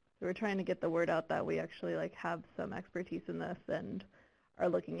 So we're trying to get the word out that we actually have some expertise in this and are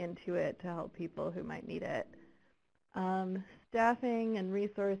looking into it to help people who might need it. Staffing and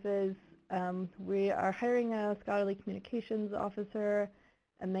resources, we are hiring a scholarly communications officer,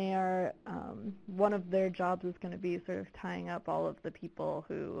 and they are, one of their jobs is going to be sort of tying up all of the people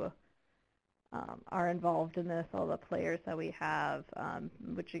who are involved in this, all the players that we have,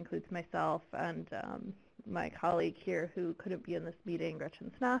 which includes myself and my colleague here who couldn't be in this meeting,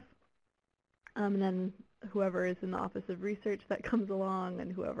 Gretchen Snaff, and then whoever is in the Office of Research that comes along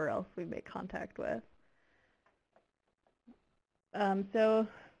and whoever else we make contact with. So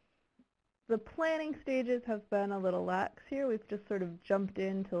the planning stages have been a little lax here. We've just sort of jumped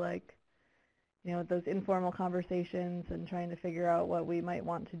into those informal conversations and trying to figure out what we might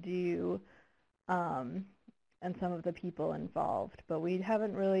want to do and some of the people involved. But we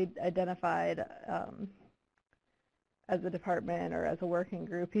haven't really identified as a department or as a working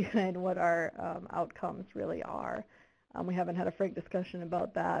group even what our outcomes really are. We haven't had a frank discussion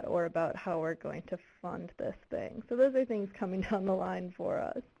about that or about how we're going to fund this thing. So those are things coming down the line for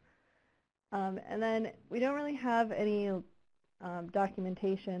us. And then we don't really have any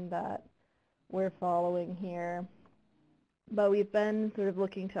documentation that we're following here, but we've been sort of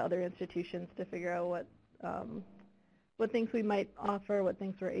looking to other institutions to figure out what things we might offer, what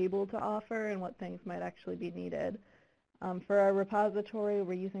things we're able to offer, and what things might actually be needed. For our repository,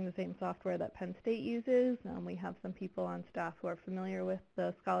 we're using the same software that Penn State uses. We have some people on staff who are familiar with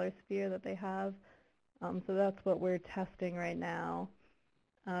the ScholarSphere that they have. So that's what we're testing right now.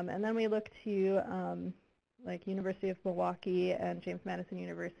 And then we look to University of Milwaukee and James Madison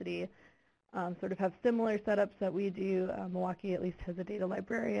University sort of have similar setups that we do. Milwaukee at least has a data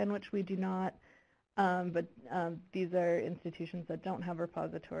librarian, which we do not. But these are institutions that don't have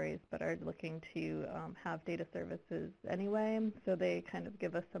repositories but are looking to have data services anyway. So they kind of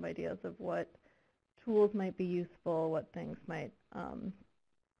give us some ideas of what tools might be useful, what things might,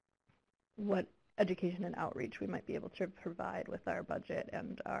 what education and outreach we might be able to provide with our budget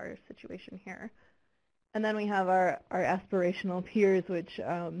and our situation here. And then we have our aspirational peers, which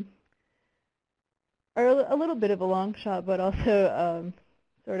are a little bit of a long shot, but also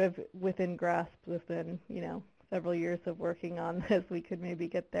sort of within grasp within, several years of working on this. We could maybe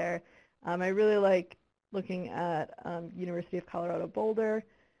get there. I really like looking at University of Colorado Boulder.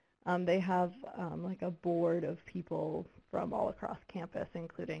 They have like a board of people from all across campus,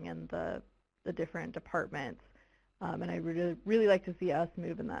 including in the different departments. And I really like to see us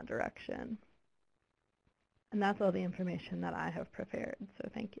move in that direction. And that's all the information that I have prepared, so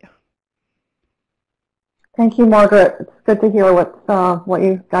thank you. Thank you, Margaret. It's good to hear what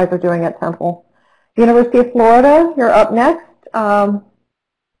you guys are doing at Temple. University of Florida, you're up next.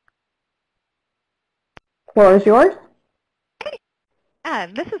 Floor is yours.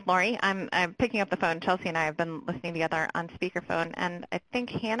 This is Lori. I'm picking up the phone. Chelsea and I have been listening together on speakerphone, and I think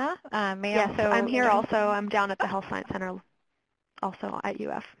Hannah may yes, also. Yes, I'm here also. I'm down at the Health Science Center, also at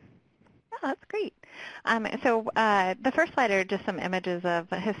UF. Oh, that's great. So the first slide are just some images of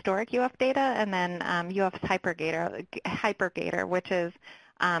historic UF data, and then UF's Hypergator, which is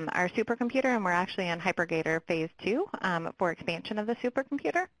our supercomputer, and we're actually in Hypergator Phase 2 for expansion of the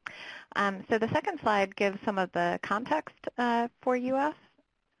supercomputer. So the second slide gives some of the context for UF.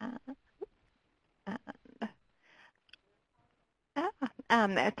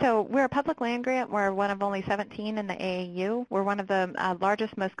 So we're a public land grant. We're one of only 17 in the AAU. We're one of the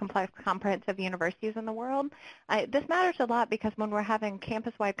largest, most complex, comprehensive universities in the world. This matters a lot because when we're having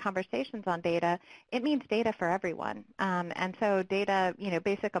campus-wide conversations on data, it means data for everyone. And so data,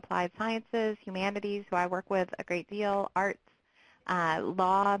 basic applied sciences, humanities, who I work with a great deal, arts,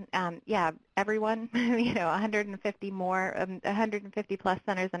 law, yeah, everyone, 150 plus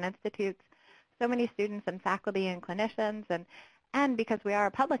centers and institutes, so many students and faculty and clinicians, and because we are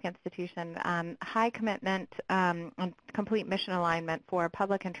a public institution, high commitment and complete mission alignment for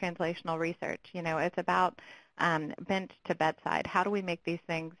public and translational research. It's about bench to bedside. How do we make these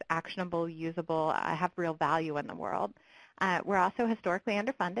things actionable, usable, have real value in the world? We're also historically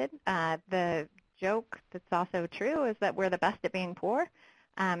underfunded. The joke that's also true is that we're the best at being poor.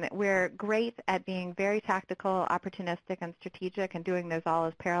 We're great at being very tactical, opportunistic, and strategic, and doing those all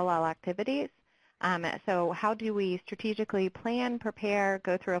as parallel activities. So how do we strategically plan, prepare,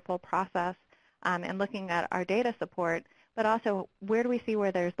 go through a full process and looking at our data support, but also where do we see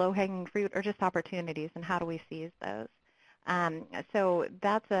where there's low-hanging fruit or just opportunities, and how do we seize those? So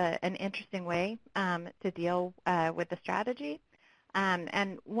that's an interesting way to deal with the strategy.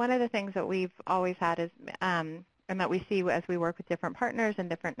 And one of the things that we've always had is, and that we see as we work with different partners and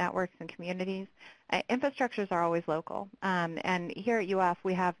different networks and communities, infrastructures are always local. And here at UF,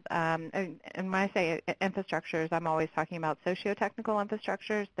 we have, and when I say infrastructures, I'm always talking about socio-technical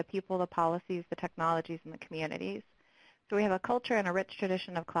infrastructures, the people, the policies, the technologies, and the communities. So we have a culture and a rich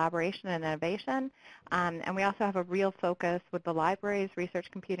tradition of collaboration and innovation, and we also have a real focus with the libraries, research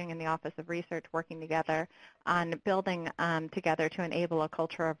computing, and the Office of Research working together on building together to enable a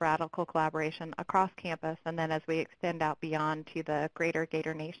culture of radical collaboration across campus, and then as we extend out beyond to the greater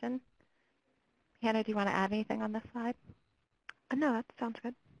Gator Nation. Hannah, do you want to add anything on this slide? No, that sounds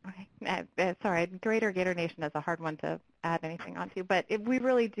good. Okay. Sorry, Greater Gator Nation is a hard one to add anything onto, but we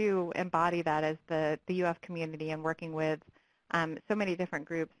really do embody that as the UF community and working with so many different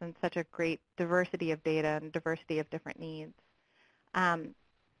groups and such a great diversity of data and diversity of different needs.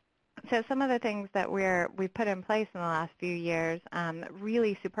 So some of the things that we've put in place in the last few years,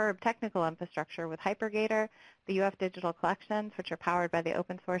 really superb technical infrastructure with Hypergator, the UF digital collections, which are powered by the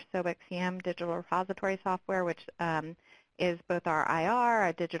open source SOBIC-CM digital repository software, which is both our IR,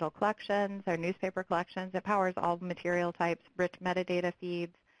 our digital collections, our newspaper collections. It powers all material types, rich metadata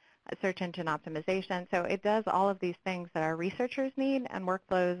feeds, search engine optimization. So it does all of these things that our researchers need, and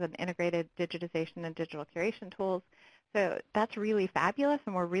workflows and integrated digitization and digital curation tools. So that's really fabulous,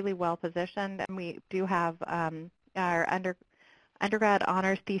 and we're really well positioned. And we do have our undergrad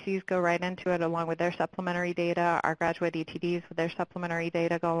honors theses go right into it along with their supplementary data. Our graduate ETDs with their supplementary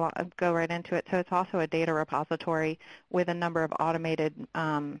data go right into it. So it's also a data repository with a number of automated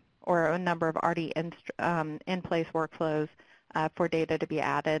or a number of already in-place workflows for data to be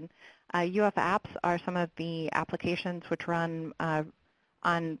added. UF Apps are some of the applications which run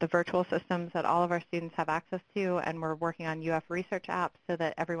on the virtual systems that all of our students have access to, and we're working on UF Research apps so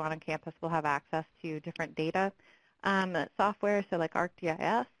that everyone on campus will have access to different data software, so like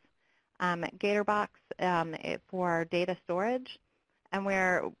ArcGIS, GatorBox for data storage,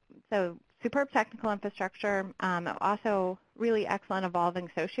 and so superb technical infrastructure, also really excellent evolving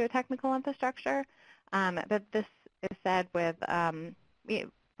socio-technical infrastructure, but this is said with,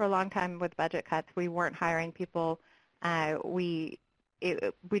 for a long time with budget cuts, we weren't hiring people. We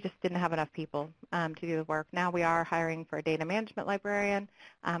we just didn't have enough people to do the work. Now we are hiring for a data management librarian.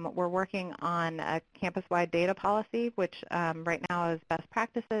 We're working on a campus-wide data policy, which right now is best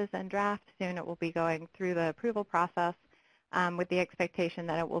practices and draft. Soon it will be going through the approval process with the expectation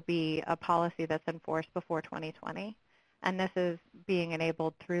that it will be a policy that's enforced before 2020. And this is being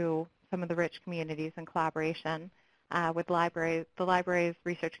enabled through some of the rich communities and collaboration with libraries, the libraries,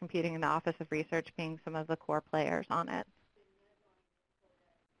 research computing, and the Office of Research being some of the core players on it.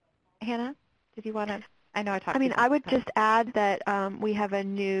 Hannah, did you want to? I know I talked. I would just add that we have a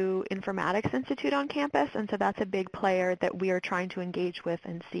new informatics institute on campus, and so that's a big player that we are trying to engage with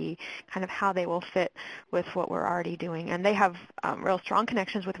and see kind of how they will fit with what we're already doing. And they have real strong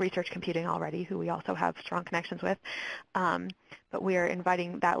connections with research computing already, who we also have strong connections with. But we are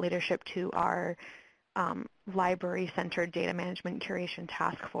inviting that leadership to our library-centered data management curation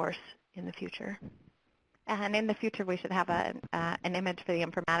task force in the future. And in the future, we should have an image for the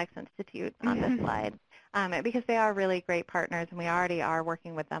Informatics Institute on this slide, because they are really great partners, and we already are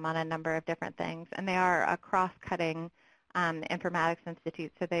working with them on a number of different things. And they are a cross-cutting Informatics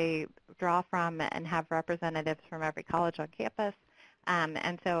Institute, so they draw from and have representatives from every college on campus.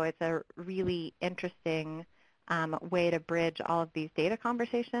 And so it's a really interesting way to bridge all of these data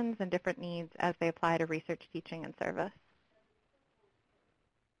conversations and different needs as they apply to research, teaching, and service.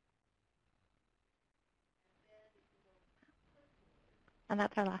 And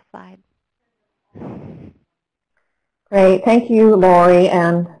that's our last slide. Great. Thank you, Lori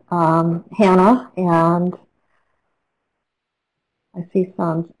and Hannah. And I see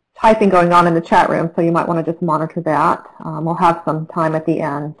some typing going on in the chat room, so you might want to just monitor that. We'll have some time at the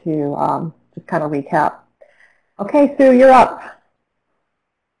end to just kind of recap. Okay, Sue, you're up.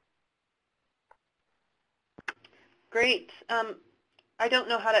 Great. I don't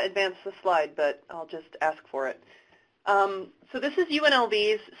know how to advance the slide, but I'll just ask for it. So this is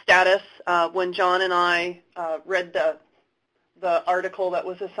UNLV's status. When John and I read the article that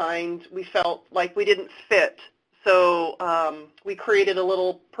was assigned, we felt like we didn't fit. So we created a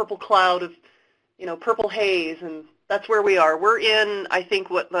little purple cloud of, purple haze, and that's where we are. We're in, I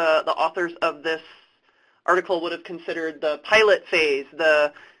think, what the authors of this article would have considered the pilot phase,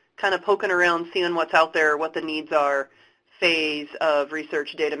 the kind of poking around, seeing what's out there, what the needs are phase of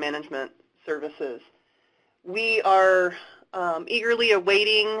research data management services. We are eagerly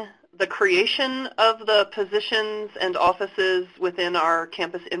awaiting the creation of the positions and offices within our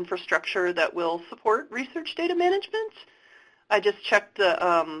campus infrastructure that will support research data management. I just checked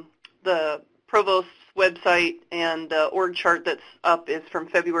the provost's website, and the org chart that's up is from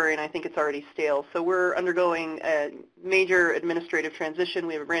February, and I think it's already stale. So we're undergoing a major administrative transition.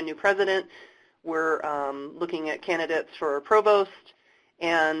 We have a brand new president. We're looking at candidates for provost,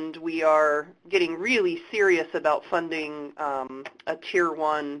 and we are getting really serious about funding a Tier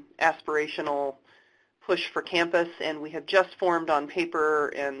 1 aspirational push for campus, and we have just formed on paper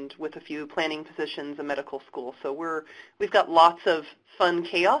and with a few planning positions a medical school. So we've got lots of fun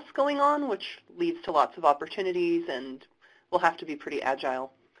chaos going on, which leads to lots of opportunities, and we'll have to be pretty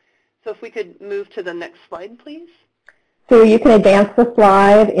agile. So if we could move to the next slide, please. So you can advance the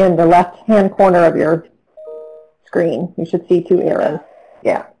slide in the left-hand corner of your screen. You should see two arrows.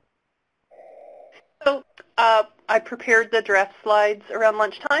 Yeah. So I prepared the draft slides around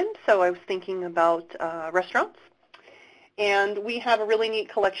lunchtime, so I was thinking about restaurants. And we have a really neat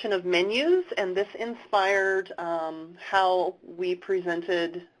collection of menus, and this inspired how we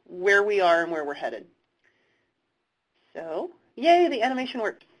presented where we are and where we're headed. So, yay, the animation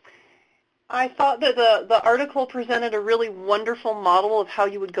worked. I thought that the article presented a really wonderful model of how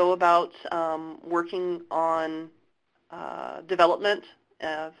you would go about working on development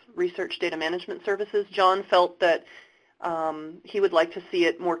of research data management services. John felt that he would like to see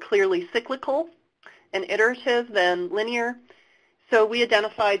it more clearly cyclical and iterative than linear. So we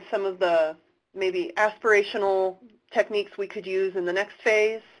identified some of the maybe aspirational techniques we could use in the next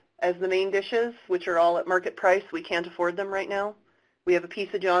phase as the main dishes, which are all at market price. We can't afford them right now. We have a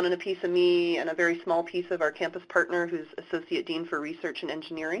piece of John and a piece of me and a very small piece of our campus partner who's Associate Dean for Research and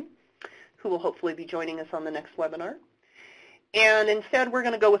Engineering, who will hopefully be joining us on the next webinar. And instead, we're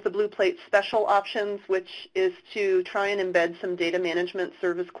going to go with the Blue Plate Special options, which is to try and embed some data management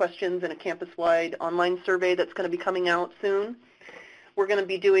service questions in a campus-wide online survey that's going to be coming out soon. We're going to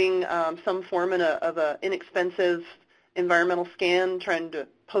be doing some form of an inexpensive environmental scan, trying to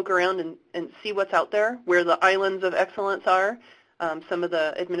poke around and see what's out there, where the islands of excellence are. Some of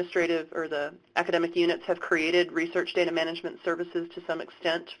the administrative or the academic units have created research data management services to some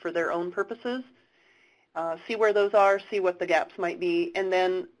extent for their own purposes. See where those are, see what the gaps might be, and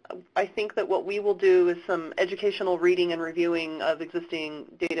then I think that what we will do is some educational reading and reviewing of existing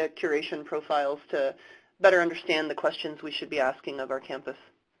data curation profiles to better understand the questions we should be asking of our campus.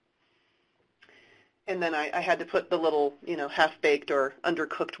 And then I had to put the little, half-baked or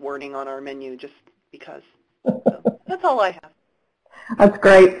undercooked warning on our menu just because. So that's all I have. That's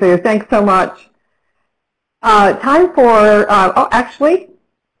great, Sue. Thanks so much. Time for, actually,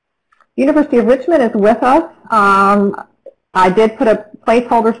 University of Richmond is with us. I did put a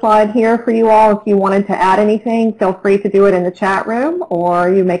placeholder slide here for you all. If you wanted to add anything, feel free to do it in the chat room, or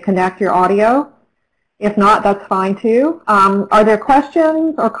you may connect your audio. If not, that's fine too. Are there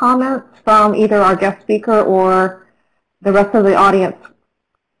questions or comments from either our guest speaker or the rest of the audience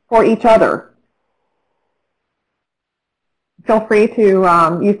for each other? Feel free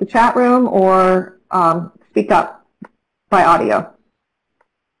to use the chat room or speak up by audio.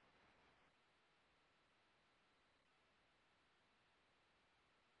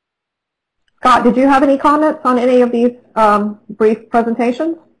 Scott, did you have any comments on any of these brief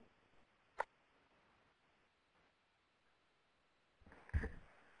presentations?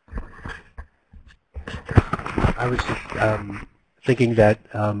 I was just thinking that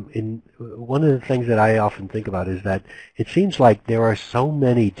one of the things that I often think about is that it seems like there are so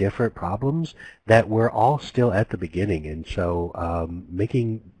many different problems that we're all still at the beginning, and so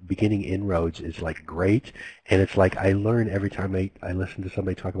making beginning inroads is like great, and it's like I learn every time I listen to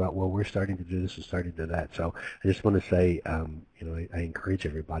somebody talk about, well, we're starting to do this and starting to do that. So I just want to say, I encourage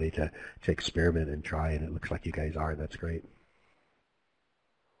everybody to experiment and try, and it looks like you guys are, and that's great.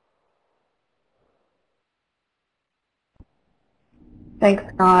 Thanks,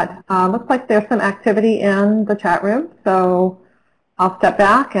 Scott. Looks like there's some activity in the chat room, so I'll step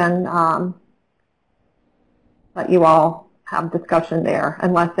back and let you all have discussion there,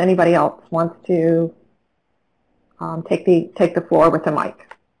 unless anybody else wants to take the floor with the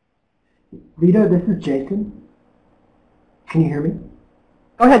mic. Lita, this is Jason. Can you hear me?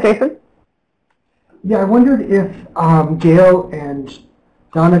 Go ahead, Jason. Yeah, I wondered if Gail and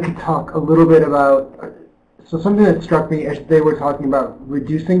Donna could talk a little bit about, so something that struck me as they were talking about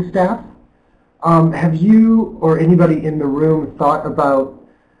reducing staff. Have you or anybody in the room thought about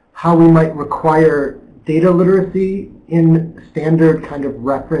how we might require data literacy in standard kind of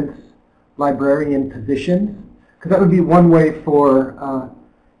reference librarian positions? Because that would be one way for,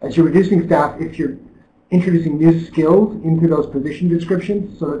 as you're reducing staff, if you're introducing new skills into those position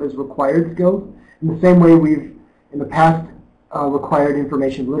descriptions so that there's required skills. In the same way we've, in the past, required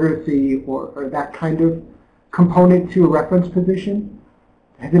information literacy or that kind of component to a reference position.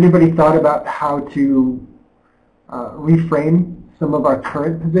 Has anybody thought about how to reframe some of our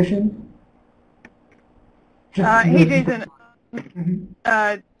current positions? Hey, Jason.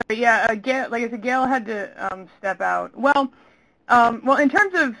 Yeah, Gail, like I said, Gail had to step out. Well, in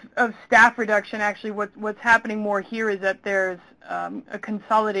terms of staff reduction, actually, what's happening more here is that there's a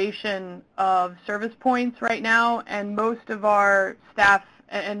consolidation of service points right now, and most of our staff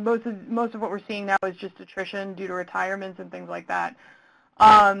and most of what we're seeing now is just attrition due to retirements and things like that.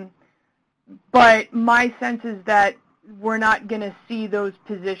 But my sense is that we're not going to see those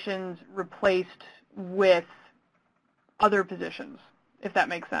positions replaced with other positions, if that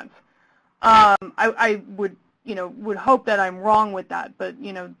makes sense. I would hope that I'm wrong with that, but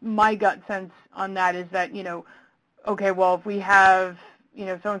my gut sense on that is that okay, well, if we have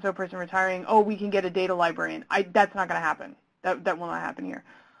so-and-so person retiring, oh, we can get a data librarian. That's not going to happen. That will not happen here.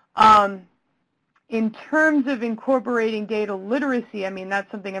 In terms of incorporating data literacy, that's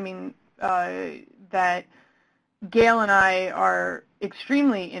something that Gail and I are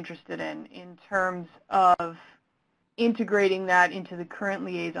extremely interested in terms of integrating that into the current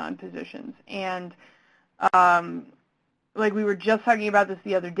liaison positions. And like we were just talking about this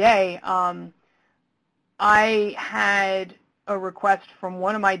the other day, I had a request from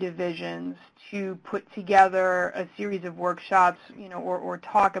one of my divisions to put together a series of workshops, or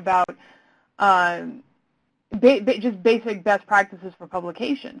talk about just basic best practices for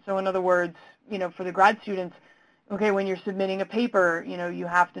publication. So in other words, for the grad students, okay, when you're submitting a paper, you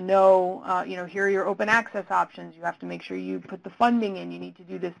have to know, here are your open access options. You have to make sure you put the funding in. You need to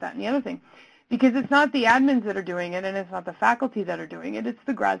do this, that, and the other thing. Because it's not the admins that are doing it, and it's not the faculty that are doing it. It's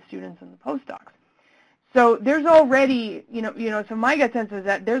the grad students and the postdocs. So there's already, so my gut sense is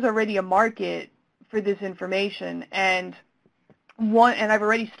that there's already a market for this information, and I've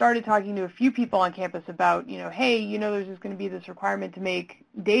already started talking to a few people on campus about, hey, there's just going to be this requirement to make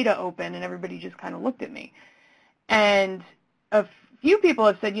data open, and everybody just kind of looked at me. And a few people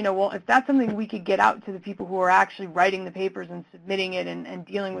have said, well, if that's something we could get out to the people who are actually writing the papers and submitting it and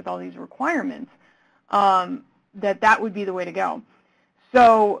dealing with all these requirements, that would be the way to go.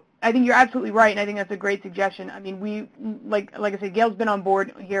 So I think you're absolutely right, and I think that's a great suggestion. I mean, we like I said, Gail's been on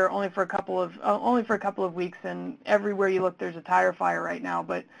board here only for a couple of weeks, and everywhere you look, there's a tire fire right now.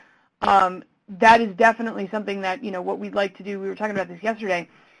 But that is definitely something that what we'd like to do. We were talking about this yesterday.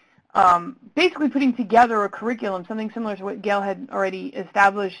 Basically, putting together a curriculum, something similar to what Gail had already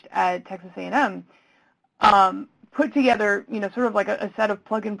established at Texas A&M. Put together, sort of like a set of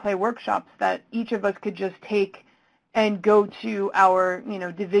plug-and-play workshops that each of us could just take and go to our,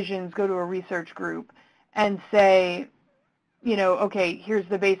 divisions, go to a research group and say, okay, here's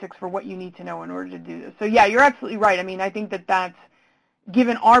the basics for what you need to know in order to do this. So yeah, you're absolutely right. I mean, I think that that's,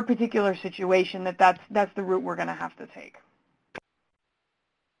 given our particular situation, that's the route we're going to have to take.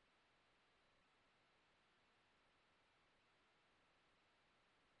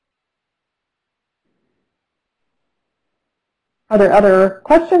 Are there other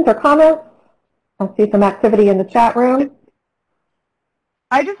questions or comments? I see some activity in the chat room.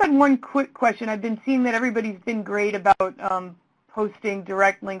 I just had one quick question. I've been seeing that everybody's been great about posting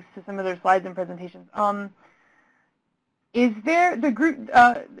direct links to some of their slides and presentations. Is there the group,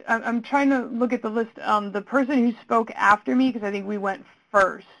 I'm trying to look at the list, the person who spoke after me, because I think we went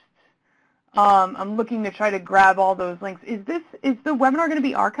first. I'm looking to try to grab all those links. Is the webinar going to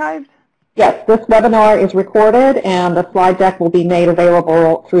be archived? Yes, this webinar is recorded, and the slide deck will be made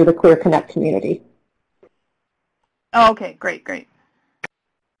available through the Clear Connect community. Oh, okay, great, great.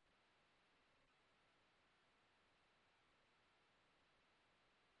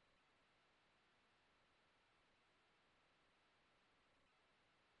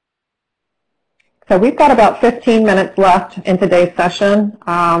 So we've got about 15 minutes left in today's session.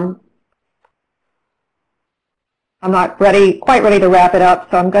 I'm not quite ready to wrap it up,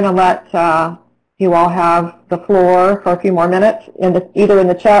 so I'm going to let you all have the floor for a few more minutes, either in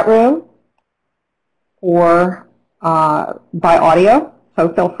the chat room or by audio.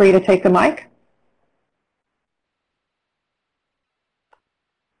 So feel free to take the mic.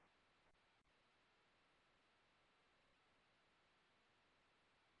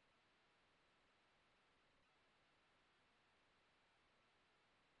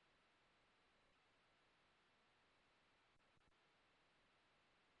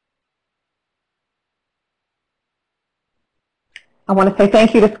 I want to say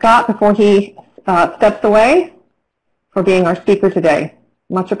thank you to Scott before he steps away for being our speaker today.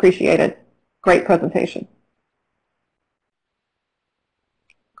 Much appreciated. Great presentation.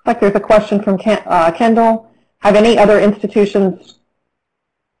 Looks like there's a question from Kendall. Have any other institutions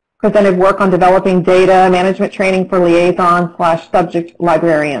presented work on developing data management training for liaison/subject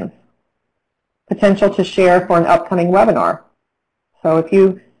librarians? Potential to share for an upcoming webinar. So if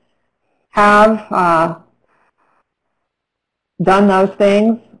you have done those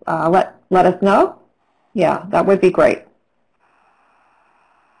things, let us know. Yeah, that would be great.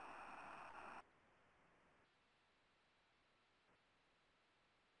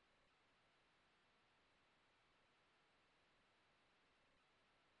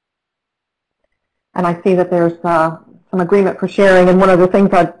 And I see that there's some agreement for sharing, and one of the things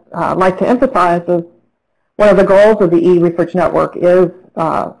I'd like to emphasize is one of the goals of the eResearch Network is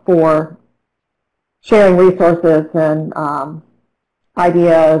for sharing resources and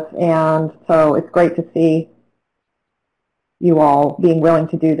ideas, and so it's great to see you all being willing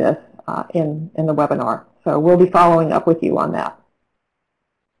to do this in the webinar. So we'll be following up with you on that.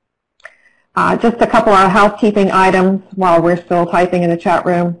 Just a couple of housekeeping items while we're still typing in the chat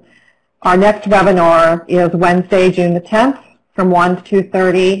room. Our next webinar is Wednesday, June the 10th from 1 to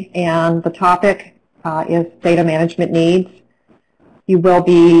 2:30, and the topic is data management needs. You will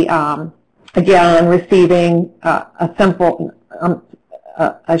be, again, receiving a simple,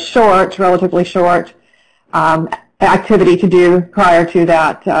 relatively short activity to do prior to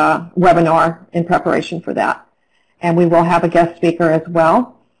that webinar in preparation for that. And we will have a guest speaker as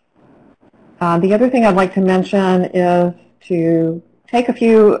well. The other thing I'd like to mention is to take a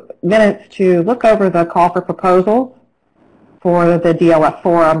few minutes to look over the call for proposals for the DLF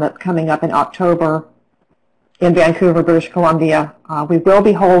Forum that's coming up in October in Vancouver, British Columbia. We will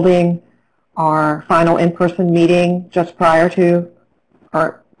be holding our final in-person meeting just prior to,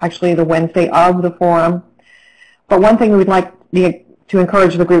 or actually the Wednesday of the forum. But one thing we'd like to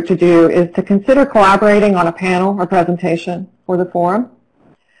encourage the group to do is to consider collaborating on a panel or presentation for the forum.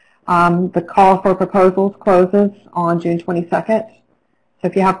 The call for proposals closes on June 22nd. So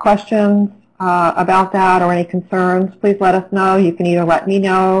if you have questions about that or any concerns, please let us know. You can either let me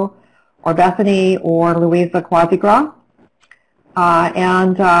know, or Bethany, or Louisa Quasigras.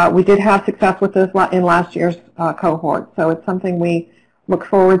 And we did have success with this in last year's cohort, so it's something we look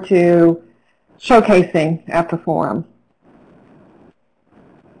forward to showcasing at the forum.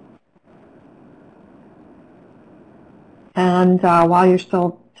 And while you're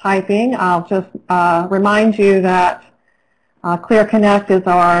still typing, I'll just remind you that Clear Connect is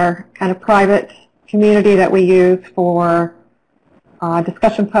our kind of private community that we use for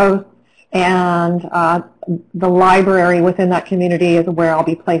discussion posts, and the library within that community is where I'll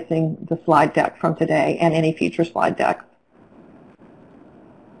be placing the slide deck from today and any future slide decks.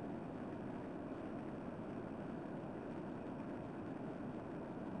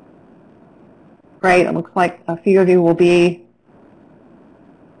 Great. It looks like a few of you will be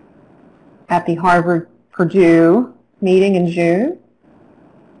at the Harvard-Purdue meeting in June.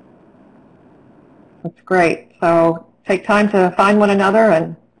 That's great. So take time to find one another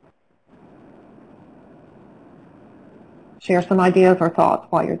and share some ideas or thoughts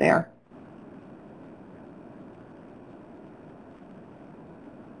while you're there.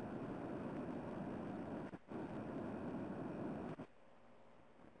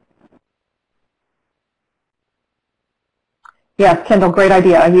 Yes, Kendall, great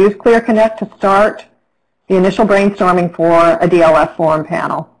idea. Use Clear Connect to start the initial brainstorming for a DLF forum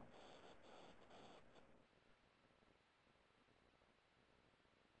panel.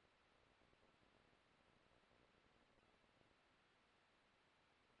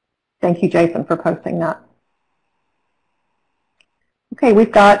 Thank you, Jason, for posting that. Okay,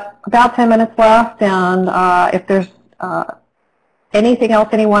 we've got about 10 minutes left, and if there's anything else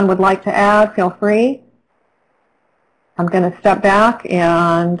anyone would like to add, feel free. I'm going to step back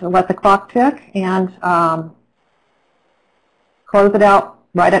and let the clock tick and close it out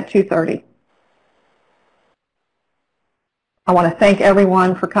right at 2:30. I want to thank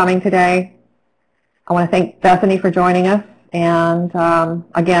everyone for coming today. I want to thank Bethany for joining us. And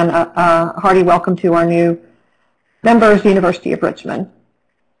again, a hearty welcome to our new members, University of Richmond.